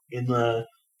heart in the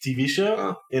TV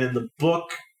show, and in the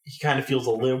book, he kind of feels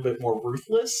a little bit more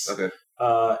ruthless. Okay.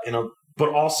 But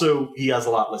also he has a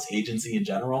lot less agency in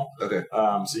general. Okay.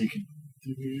 So you can,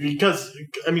 because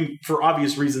I mean, for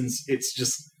obvious reasons, it's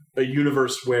just a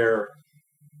universe where,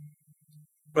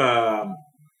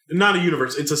 not a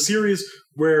universe. It's a series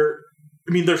where.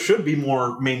 I mean, there should be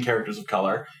more main characters of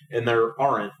color, and there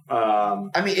aren't.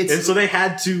 I mean, and so they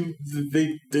had to.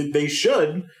 They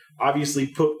should obviously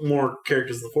put more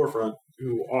characters in the forefront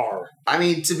who are. I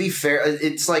mean, to be fair,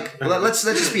 it's like let's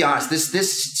just be honest. This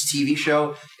TV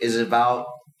show is about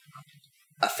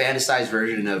a fantasized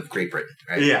version of Great Britain,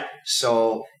 right? Yeah.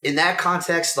 So in that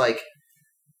context, like,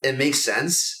 it makes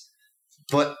sense.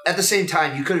 But at the same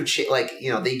time, you could have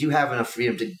they do have enough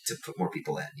freedom to put more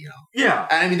people in, Yeah,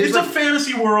 and I mean, it's a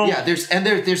fantasy world. Yeah,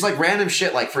 there's like random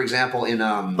shit, like for example in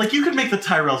like you could make the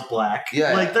Tyrells black.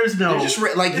 Yeah, like there's no just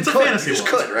like it's a fantasy world.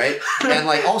 Could right, and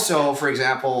like also for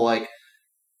example like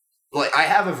I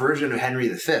have a version of Henry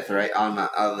V, right? On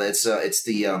it's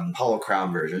the Hollow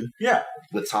Crown version. Yeah,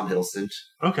 with Tom Hiddleston.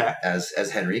 Okay,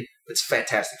 as Henry. It's a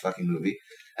fantastic fucking movie.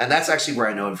 And that's actually where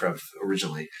I know him from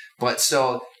originally. But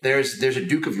so there's a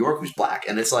Duke of York who's black,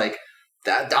 and it's like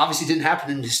that obviously didn't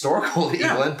happen in historical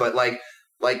England, but like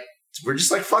we're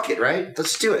just like, fuck it, right?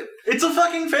 Let's do it. It's a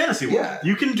fucking fantasy world. Yeah.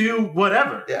 You can do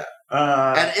whatever. Yeah.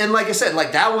 And like I said,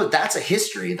 like that's a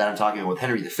history that I'm talking about with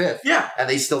Henry V. Yeah. And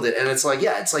they still did. And it's like,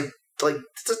 yeah, it's like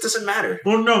it doesn't matter.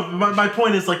 Well, no, my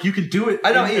point is like you can do it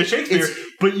in Shakespeare,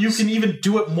 but you can even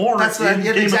do it more in Game of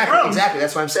Thrones. Exactly,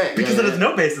 that's what I'm saying. Because it has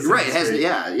no basis. Right, it has,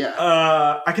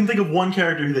 yeah. I can think of one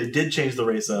character who they did change the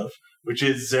race of, which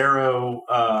is Zero.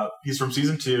 He's from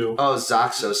season 2. Oh,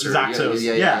 Zaxos. Zaxos.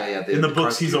 Yeah. In the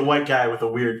books, he's a white guy with a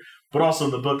weird... But also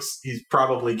in the books, he's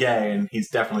probably gay, and he's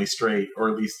definitely straight, or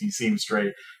at least he seems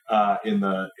straight in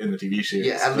the TV series.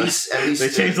 Yeah, at least they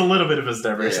changed a little bit of his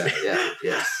diversity.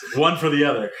 Yeah. One for the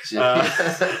other.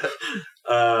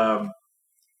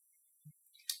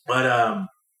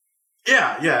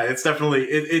 It's definitely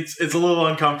it's a little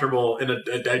uncomfortable, and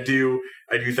I do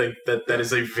think that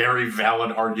is a very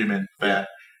valid argument that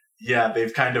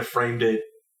they've kind of framed it.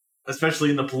 Especially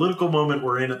in the political moment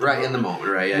we're in at the moment. In the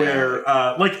moment, right? Yeah, where,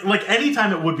 like any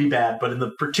time it would be bad, but in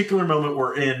the particular moment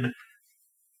we're in,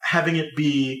 having it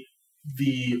be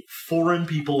the foreign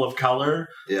people of color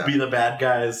be the bad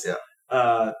guys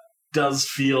does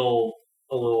feel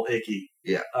a little icky.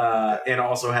 Yeah. And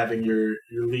also having your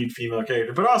lead female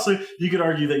character. But also, you could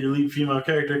argue that your lead female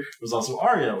character was also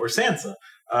Arya or Sansa.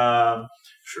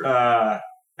 Sure.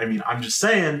 I mean, I'm just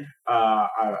saying, I've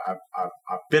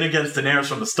been against Daenerys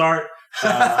from the start.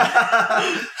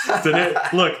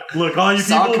 Look, all you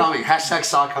saw people... Saw it coming. Hashtag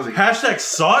saw it coming. Hashtag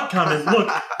saw it coming.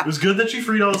 Look, it was good that she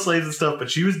freed all the slaves and stuff,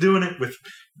 but she was doing it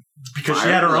because she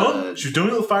had her own... She was doing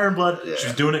it with fire and blood. Yeah. She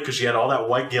was doing it because she had all that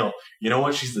white guilt. You know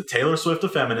what? She's the Taylor Swift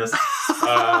of feminists.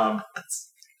 Or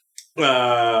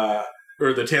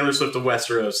the Taylor Swift of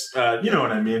Westeros. You know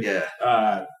what I mean?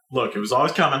 Yeah. Look, it was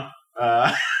always coming.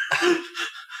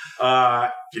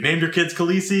 You named your kids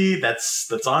Khaleesi.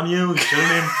 That's on you.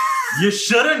 You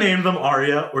should have named them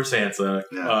Arya or Sansa.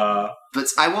 Yeah. But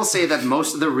I will say that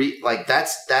most of the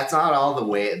that's not all the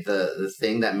way the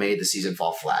thing that made the season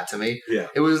fall flat to me. Yeah,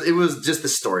 it was just the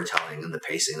storytelling and the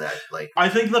pacing that I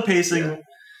think the pacing.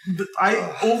 Yeah.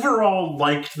 I overall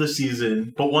liked the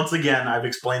season, but once again, I've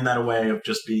explained that away of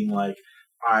just being like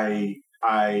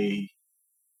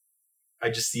I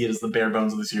just see it as the bare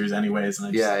bones of the series anyways, and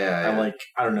I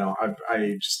don't know.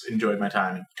 I just enjoyed my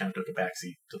time and kind of took a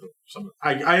backseat to some.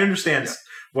 I understand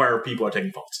where people are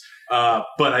taking faults,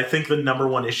 but I think the number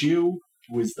one issue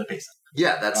was the pacing.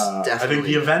 Yeah, that's definitely. I think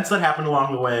the events that happened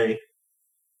along the way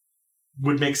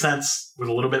would make sense with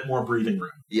a little bit more breathing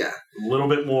room. Yeah, a little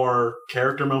bit more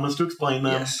character moments to explain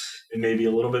them, and maybe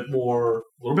a little bit more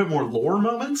lore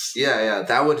moments. Yeah,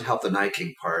 that would help the Night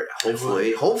King part.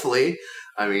 Hopefully,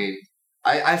 I mean.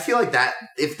 I feel like that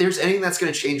if there's anything that's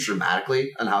going to change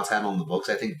dramatically on how it's handled in the books,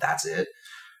 I think that's it.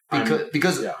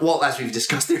 Because well, as we've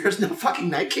discussed, there's no fucking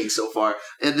Night King so far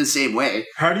in the same way.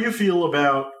 How do you feel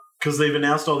about, because they've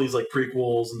announced all these like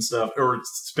prequels and stuff, or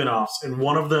spin-offs, and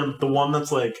one of them, the one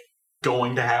that's like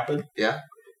going to happen,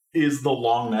 is The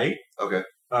Long Night. Okay.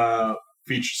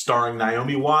 Starring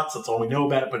Naomi Watts. That's all we know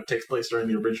about it, but it takes place during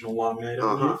the original Long Night,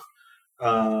 I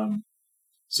believe.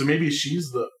 So maybe she's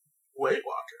the White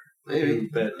Walker. Maybe.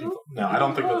 No, I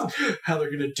don't think that's how they're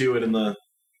going to do it in the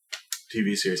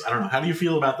TV series. I don't know. How do you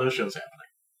feel about those shows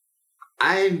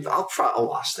happening? I'll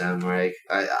watch them. Right?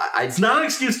 It's not an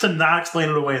excuse to not explain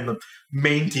it away in the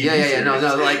main TV series. Yeah. No.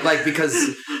 Like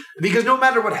because no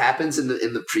matter what happens in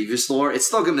the previous lore, it's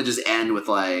still going to just end with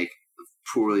like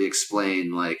poorly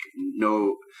explained, like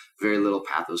no very little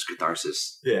pathos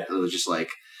catharsis. Yeah. It was just like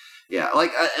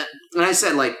and I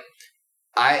said like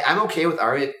I'm okay with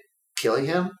Arya killing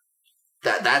him.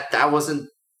 That wasn't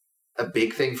a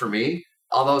big thing for me,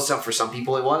 although for some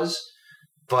people it was.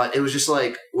 But it was just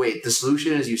like, wait, the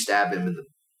solution is you stab him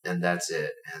and that's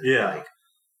it. And like,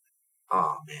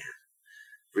 oh man,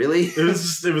 really? It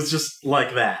was just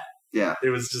like that. Yeah, it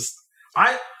was just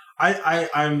I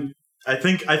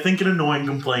think an annoying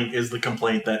complaint is the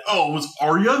complaint that it was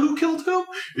Arya who killed him.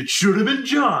 It should have been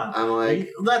Jon. I'm like,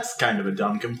 that's kind of a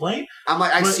dumb complaint. I'm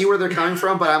like, I see where they're coming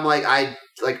from, but I'm like,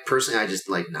 personally, I just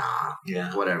like, nah,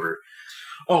 whatever.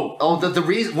 The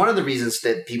reason, one of the reasons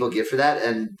that people give for that,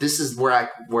 and this is where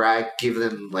I give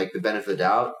them like the benefit of the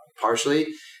doubt partially,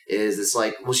 is it's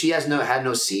like, well, she had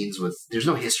no scenes with, there's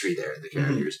no history there in the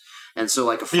characters. And so,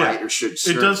 like, a fighter should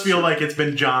serve. It does feel like it's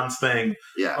been Jon's thing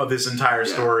of this entire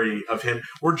story of him.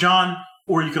 Or Jon,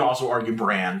 or you could also argue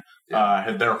Bran,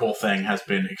 their whole thing has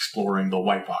been exploring the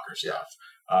White Walker stuff.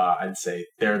 I'd say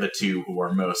they're the two who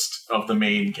are most of the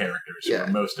main characters who are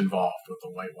most involved with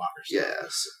the White Walker stuff.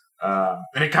 Yes.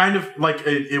 And it kind of like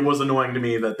it was annoying to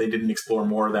me that they didn't explore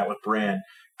more of that with Bran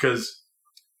because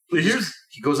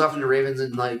he goes off into Ravens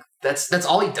and like that's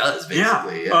all he does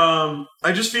basically. Yeah.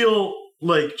 I just feel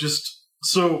like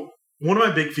so one of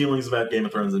my big feelings about Game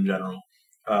of Thrones in general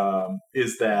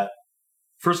is that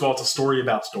first of all it's a story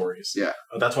about stories. Yeah,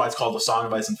 that's why it's called The Song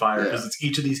of Ice and Fire because it's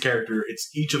each of these characters.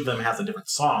 Each of them has a different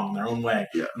song in their own way,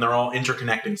 and they're all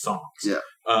interconnecting songs. Yeah,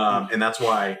 and that's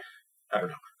why I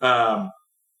don't know.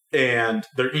 And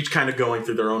they're each kind of going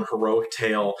through their own heroic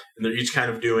tale, and they're each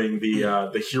kind of doing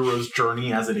the hero's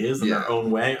journey as it is in their own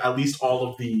way. At least all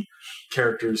of the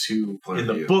characters who in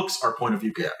the books are point of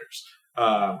view characters,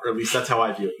 or at least that's how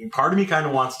I view it. And part of me kind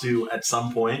of wants to, at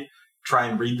some point, try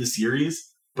and read the series,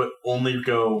 but only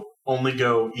go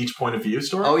each point of view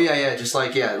story. Oh yeah, just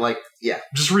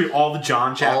just read all the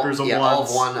Jon chapters once. All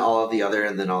of one, all of the other,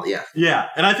 and then all yeah.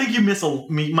 And I think you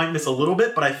might miss a little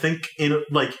bit, but I think in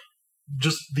like.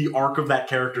 Just the arc of that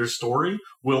character's story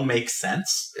will make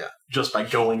sense just by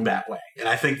going that way. And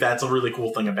I think that's a really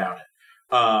cool thing about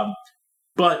it.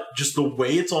 But just the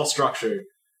way it's all structured,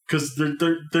 because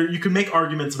you can make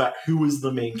arguments about who is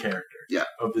the main character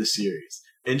of this series.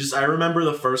 And just I remember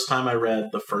the first time I read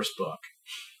the first book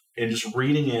and just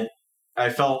reading it, I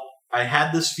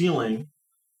had this feeling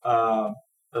that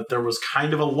there was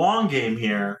kind of a long game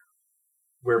here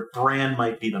where Bran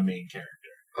might be the main character.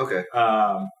 Okay.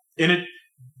 And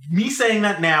me saying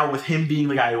that now with him being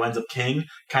the guy who ends up king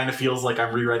kind of feels like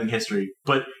I'm rewriting history.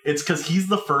 But it's because he's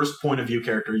the first point of view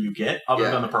character you get other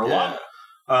than the prologue.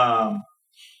 Yeah.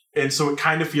 And so it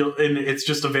kind of feels... And it's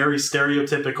just a very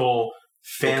stereotypical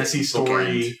fantasy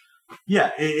story.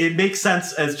 Yeah, it makes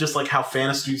sense as just like how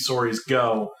fantasy stories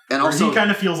go. And also he kind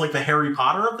of feels like the Harry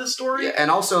Potter of this story. Yeah, and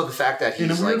also the fact that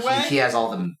he's like he has all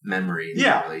the memory.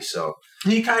 Yeah. Really, so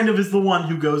he kind of is the one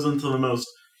who goes into the most...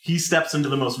 He steps into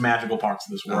the most magical parts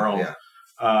of this world.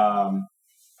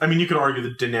 I mean, you could argue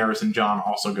that Daenerys and Jon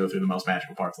also go through the most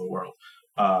magical parts of the world.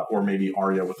 Or maybe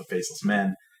Arya with the Faceless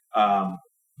Men.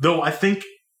 Though I think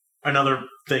another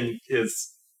thing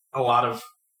is a lot of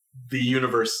the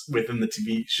universe within the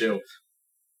TV show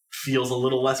feels a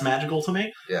little less magical to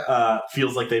me.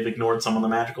 Feels like they've ignored some of the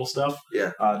magical stuff.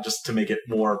 Just to make it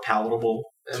more palatable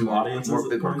to audiences.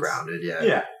 More grounded,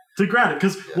 Yeah. To ground it,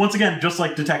 because once again, just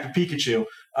like Detective Pikachu,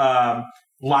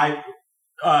 live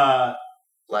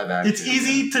action. It's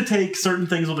easy to take certain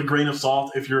things with a grain of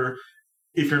salt if you're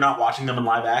not watching them in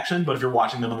live action. But if you're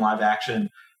watching them in live action,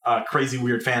 crazy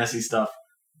weird fantasy stuff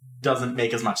doesn't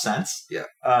make as much sense.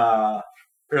 Or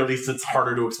at least it's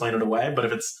harder to explain it away. But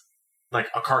if it's like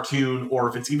a cartoon, or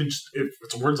if it's even just if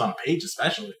it's words on a page,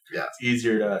 especially, it's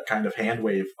easier to kind of hand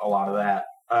wave a lot of that.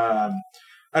 I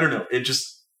don't know. It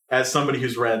just. As somebody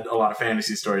who's read a lot of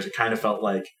fantasy stories, it kind of felt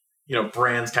like,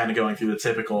 Bran's kind of going through the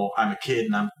typical, I'm a kid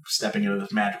and I'm stepping into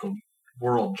this magical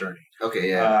world journey.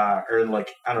 Okay, yeah. Or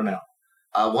like, I don't know.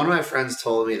 One of my friends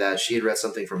told me that she had read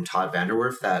something from Todd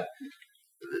Vanderwerf that,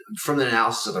 from the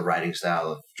analysis of the writing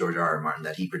style of George R.R. Martin,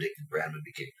 that he predicted Bran would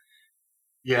be king.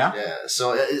 Yeah? Yeah.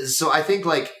 So I think,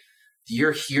 like,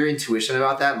 your intuition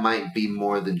about that might be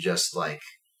more than just, like...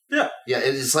 Yeah,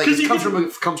 it's like it comes from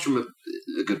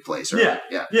a good place, right?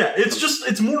 Yeah.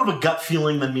 It's more of a gut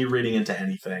feeling than me reading into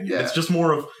anything. Yeah. It's just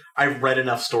more of I've read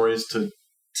enough stories to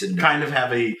kind of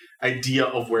have a idea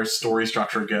of where story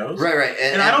structure goes. Right.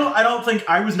 And I don't think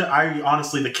I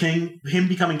honestly him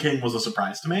becoming king was a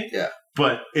surprise to me. Yeah.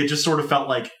 But it just sort of felt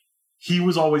like he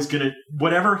was always gonna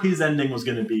whatever his ending was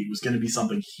gonna be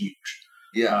something huge.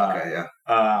 Yeah.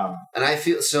 And I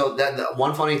feel so that the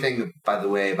one funny thing, by the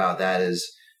way, about that is.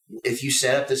 If you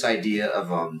set up this idea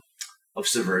of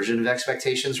subversion of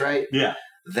expectations, right? Yeah.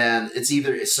 Then it's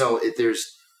either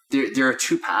there are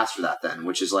two paths for that then,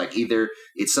 which is like either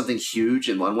it's something huge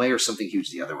in one way or something huge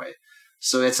the other way.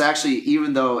 So it's actually,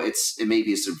 even though it may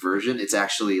be a subversion, it's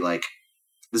actually like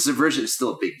the subversion is still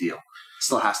a big deal. It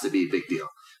still has to be a big deal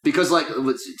because like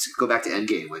let's go back to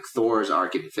Endgame, like Thor's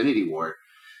arc in Infinity War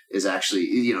is actually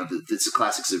it's a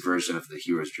classic subversion of the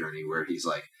hero's journey where he's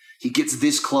like. He gets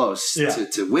this close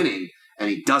to winning, and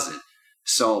he doesn't.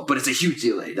 So, but it's a huge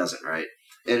deal that he doesn't, right?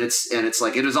 And it's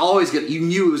like it was always good. You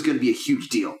knew it was going to be a huge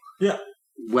deal,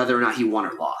 whether or not he won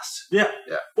or lost. Yeah.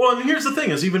 Well, and here's the thing: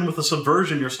 is even with a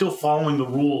subversion, you're still following the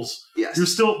rules. Yes.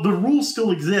 The rules still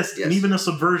exist, and even a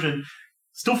subversion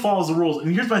still follows the rules.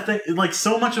 And here's my thing: like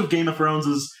so much of Game of Thrones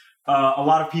is. A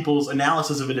lot of people's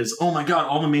analysis of it is, oh my god,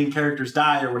 all the main characters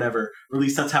die or whatever. Or at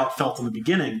least that's how it felt in the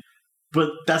beginning. But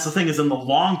that's the thing is in the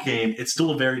long game, it's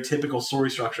still a very typical story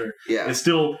structure. Yeah.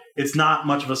 It's not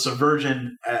much of a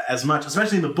subversion as much,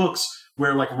 especially in the books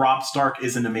where like Robb Stark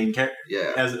isn't a main character,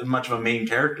 as much of a main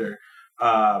character.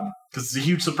 Because it's a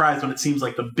huge surprise when it seems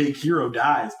like the big hero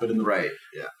dies, but in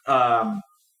the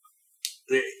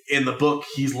in the book,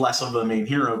 he's less of the main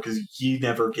hero because he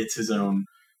never gets his own.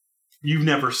 You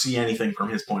never see anything from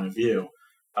his point of view.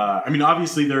 I mean,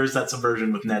 obviously there is that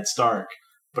subversion with Ned Stark,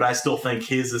 but I still think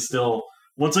his is still,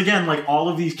 once again, like all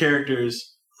of these characters,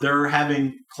 they're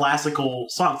having classical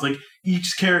songs. Like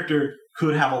each character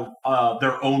could have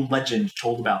their own legend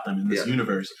told about them in this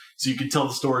universe. So you could tell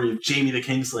the story of Jaime the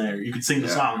Kingslayer. You could sing the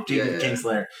song of Jaime the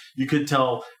Kingslayer. You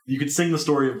could sing the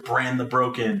story of Bran the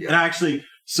Broken. And actually,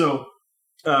 so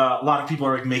a lot of people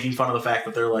are like making fun of the fact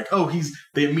that they're like, oh,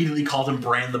 they immediately called him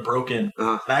Bran the Broken.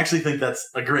 And I actually think that's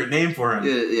a great name for him.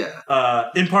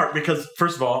 In part because,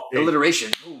 first of all,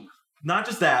 alliteration. Not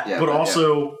just that, but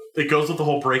also it goes with the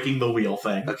whole breaking the wheel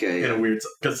thing. Okay. In a weird,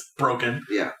 because broken.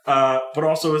 Yeah. But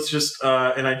also it's just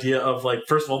an idea of like,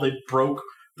 first of all, they broke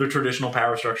their traditional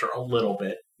power structure a little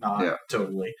bit, not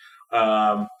totally.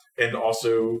 And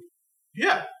also,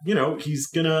 he's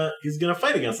gonna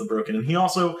fight against the broken, and he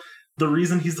also. The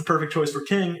reason he's the perfect choice for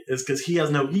king is because he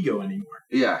has no ego anymore.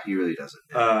 Yeah, he really doesn't.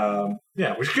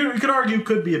 Which we could argue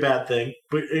could be a bad thing,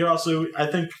 but it also, I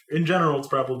think, in general, it's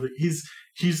probably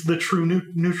he's the true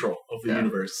neutral of the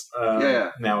universe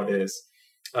nowadays.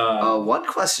 One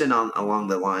question along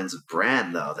the lines of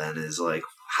Bran, though, then is like,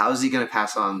 how's he going to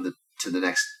pass on to the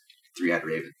next Three-Eyed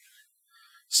Raven?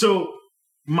 So.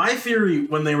 My theory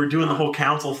when they were doing the whole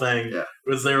council thing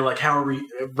was they were like, how are we,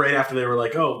 right after they were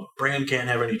like, oh, Bran can't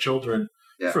have any children.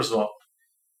 Yeah. First of all,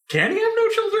 can he have no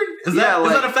children? Is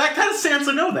that a fact? How does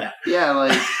Sansa know that? Yeah,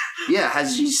 like,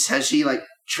 has she like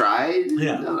tried?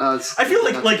 Yeah. I feel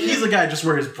like he's a guy just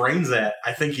where his brain's at.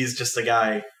 I think he's just a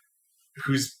guy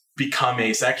who's become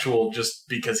asexual just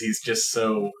because he's just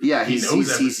so he's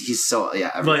so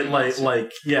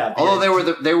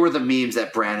Although there were the memes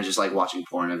that Bran is just like watching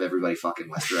porn of everybody fucking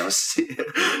Westeros.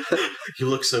 You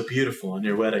look so beautiful on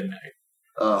your wedding night.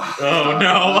 No,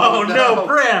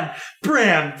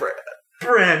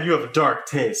 Bran, you have a dark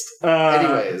taste.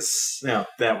 Anyways, no,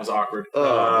 that was awkward.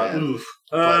 Oof.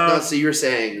 But, so you were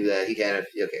saying that he can't have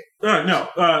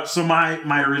no. So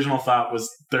my original thought was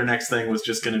their next thing was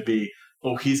just going to be.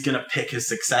 Oh, he's going to pick his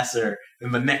successor,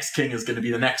 and the next king is going to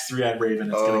be the next Three-Eyed Raven.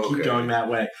 It's going to keep going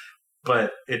that way.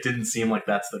 But it didn't seem like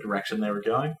that's the direction they were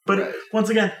going. But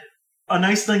once again, a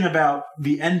nice thing about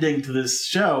the ending to this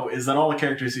show is that all the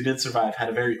characters who did survive had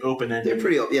a very open ending. They're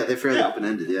fairly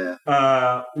open-ended,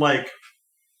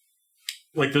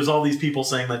 like there's all these people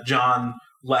saying that Jon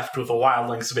left with the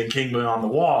wildlings to be king beyond the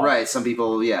wall. Right, some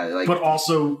people, but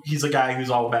also, he's a guy who's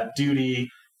all about duty,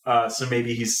 so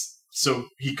maybe So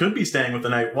he could be staying with the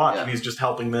Night Watch, and he's just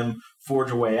helping them forge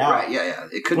a way out. Right,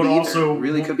 It could be either. It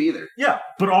really could be either. Yeah,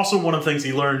 but also one of the things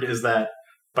he learned is that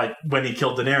when he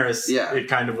killed Daenerys, it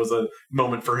kind of was a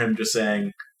moment for him just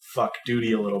saying, fuck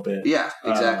duty a little bit. Yeah,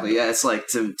 exactly. It's like,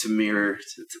 to mirror,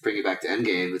 to bring it back to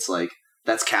Endgame, it's like,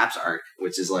 that's Cap's arc,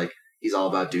 which is like, he's all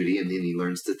about duty, and then he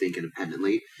learns to think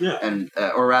independently. Yeah. And,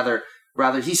 or rather,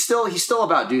 he's still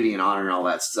about duty and honor and all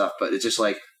that stuff, but it's just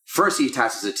like, first he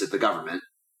attaches it to the government.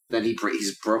 Then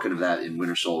he's broken of that in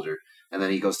Winter Soldier, and then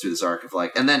he goes through this arc of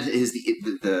like, and then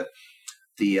the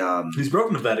he's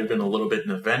broken of that even a little bit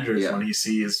in Avengers when he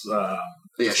sees all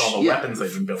the weapons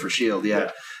they've been building for S.H.I.E.L.D.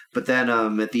 But then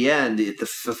at the end,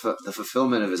 the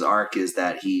fulfillment of his arc is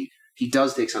that he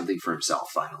does take something for himself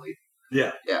finally.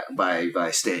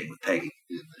 By staying with Peggy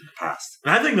in the past.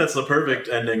 And I think that's the perfect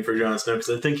ending for Jon Snow, because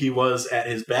I think he was at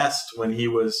his best when he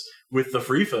was with the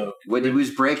Free Folk. When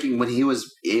he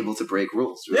was able to break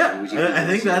rules. Right? I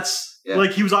think that's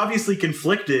like, he was obviously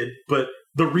conflicted, but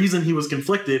the reason he was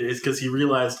conflicted is because he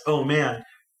realized, oh man,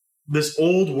 this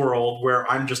old world where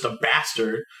I'm just a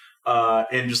bastard,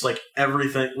 and just like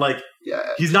everything, like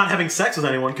he's not having sex with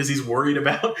anyone because he's worried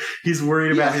about his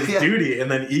duty, and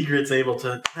then Ygritte's able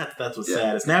to. That's what's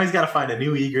sad is now he's got to find a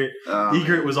new Ygritte.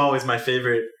 Ygritte was always my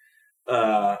favorite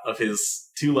of his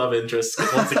two love interests.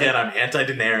 Once again, I'm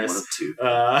anti-Daenerys.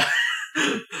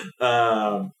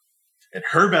 And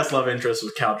her best love interest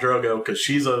was Khal Drogo because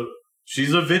she's a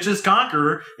vicious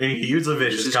conqueror, and he's a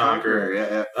vicious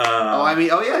conqueror.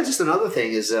 Just another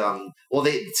thing is,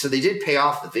 they did pay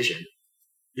off the vision.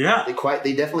 Yeah,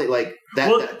 they definitely like that.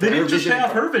 Well, they didn't just pay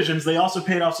off her visions; they also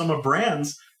paid off some of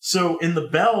Bran's. So in the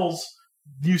Bells,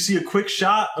 you see a quick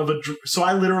shot of So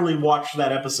I literally watched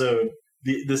that episode,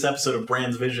 this episode of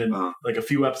Bran's vision, like a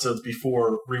few episodes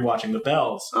before rewatching the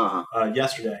Bells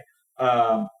yesterday.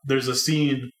 There's a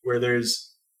scene where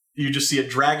you just see a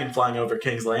dragon flying over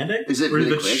King's Landing. Is it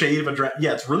really quick? Shade of a dragon.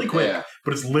 Yeah, it's really quick,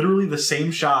 but it's literally the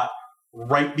same shot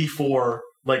right before,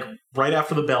 like right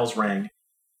after the bells ring.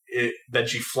 Then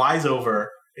she flies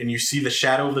over, and you see the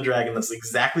shadow of the dragon that's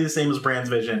exactly the same as Bran's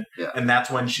vision, and that's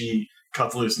when she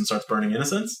cuts loose and starts burning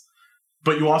innocents.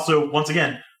 But you also, once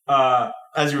again,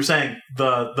 as you were saying,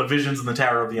 the visions in the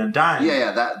Tower of the Undying.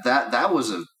 That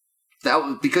was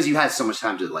because you had so much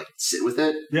time to like sit with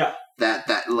it. Yeah.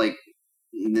 That like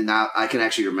now I can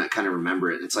actually kind of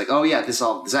remember it. It's like, oh yeah, this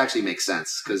actually makes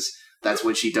sense because that's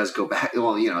when she does go back.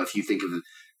 Well, if you think of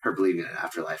her believing in an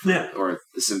afterlife, or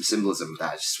some symbolism of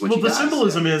that. Just what the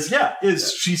symbolism is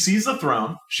she sees the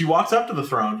throne, she walks up to the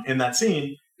throne in that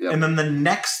scene, and then the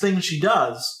next thing she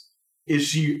does is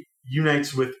she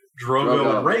unites with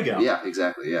Drogo and Rhaego. Yeah,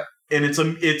 exactly. Yeah, and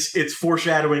it's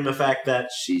foreshadowing the fact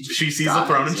that she sees the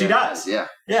throne and she dies. Yeah.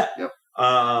 Yep.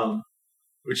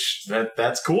 Which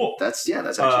that's cool. That's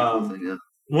actually a cool thing. Yeah.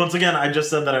 Once again, I just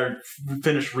said that I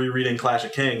finished rereading Clash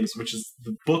of Kings, which is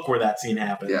the book where that scene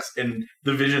happens, and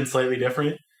the vision's slightly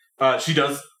different. She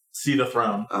does see the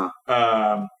throne,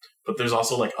 but there's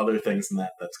also like other things in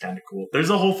that's kind of cool. There's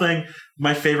a whole thing.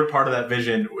 My favorite part of that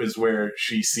vision is where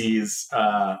she sees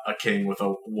a king with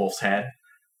a wolf's head.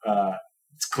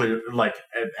 It's clear, like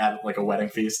at like a wedding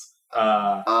feast.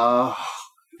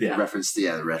 Reference to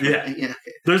the reference. Yeah. Okay.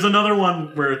 There's another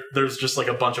one where there's just like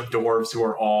a bunch of dwarves who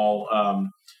are all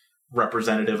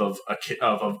representative of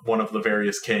one of the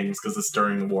various kings because it's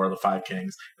during the War of the Five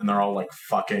Kings, and they're all like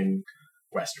fucking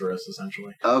Westeros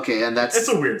essentially. Okay, and it's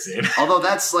a weird scene. Although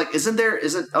that's like,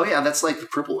 that's like the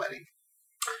Purple Wedding.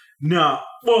 No,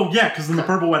 well, yeah, because in the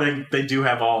Purple Wedding they do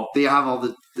have all. They have all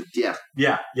the yeah.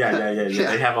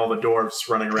 They have all the dwarves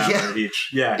running around on the beach.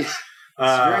 Yeah, it's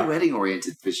a very wedding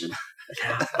oriented vision.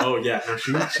 Yeah. Oh yeah.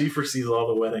 No, she foresees all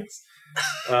the weddings.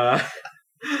 I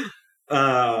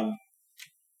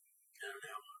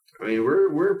mean,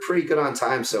 we're pretty good on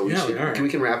time, so we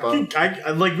can wrap up. We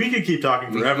could keep talking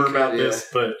forever about this,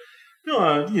 but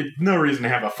no reason to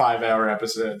have a 5-hour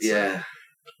episode. So. Yeah.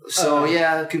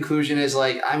 So conclusion is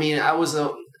like, I mean, it was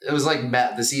like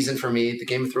the season for me, the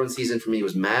Game of Thrones season for me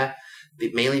was meh,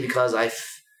 mainly because I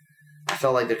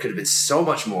felt like there could have been so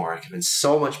much more. It could have been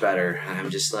so much better. And I'm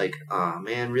just like, oh,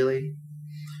 man, really?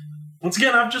 Once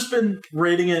again, I've just been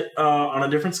rating it on a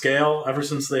different scale ever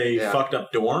since they fucked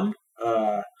up Dorne.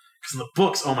 Because in the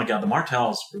books, oh my god, the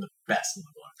Martells were the best in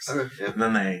the books. Okay, and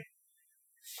then they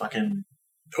fucking...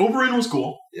 Oberyn was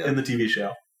cool in the TV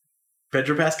show.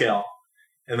 Pedro Pascal.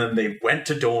 And then they went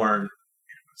to Dorne,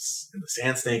 and the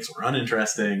Sand Snakes were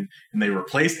uninteresting, and they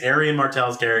replaced Arianne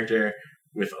Martell's character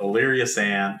with Illyria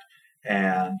Sand.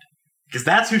 And because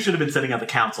that's who should have been sitting at the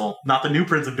council, not the new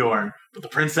Prince of Dorne, but the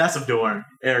Princess of Dorne,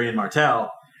 Arianne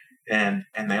Martell. And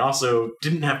they also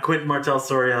didn't have Quentin Martell's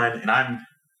storyline, and I'm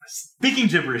speaking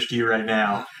gibberish to you right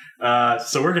now.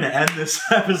 So we're going to end this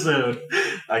episode,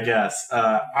 I guess.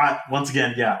 I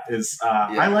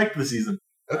liked the season.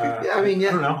 Okay. I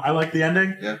don't know. I like the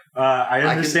ending. Yeah. I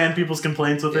understand people's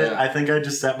complaints with it. I think I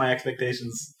just set my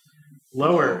expectations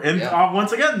lower. And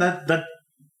once again, that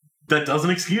doesn't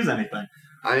excuse anything.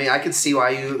 I mean, I could see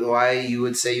why you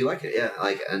would say you like it.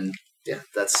 Yeah,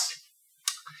 that's...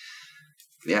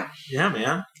 Yeah. Yeah,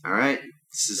 man. All right.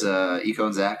 This is Eco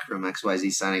and Zach from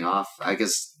XYZ signing off. I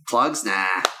guess plugs? Nah.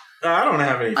 I don't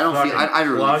have any. I don't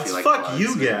really feel like Fuck plugs,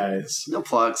 you man. guys. No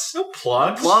plugs. No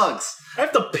plugs. Plugs. I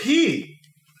have to pee.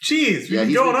 Jeez, we've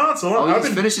been going on so long. I've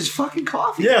been finished his fucking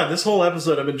coffee. Yeah, this whole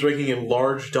episode I've been drinking a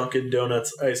large Dunkin'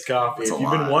 Donuts iced coffee. If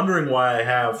you've been wondering why I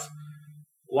have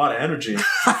a lot of energy the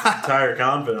entire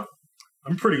convo,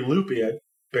 I'm pretty loopy. I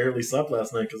barely slept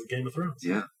last night because of Game of Thrones.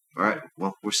 Yeah. All right.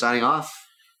 Well, we're signing off.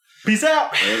 Peace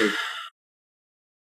out. Later.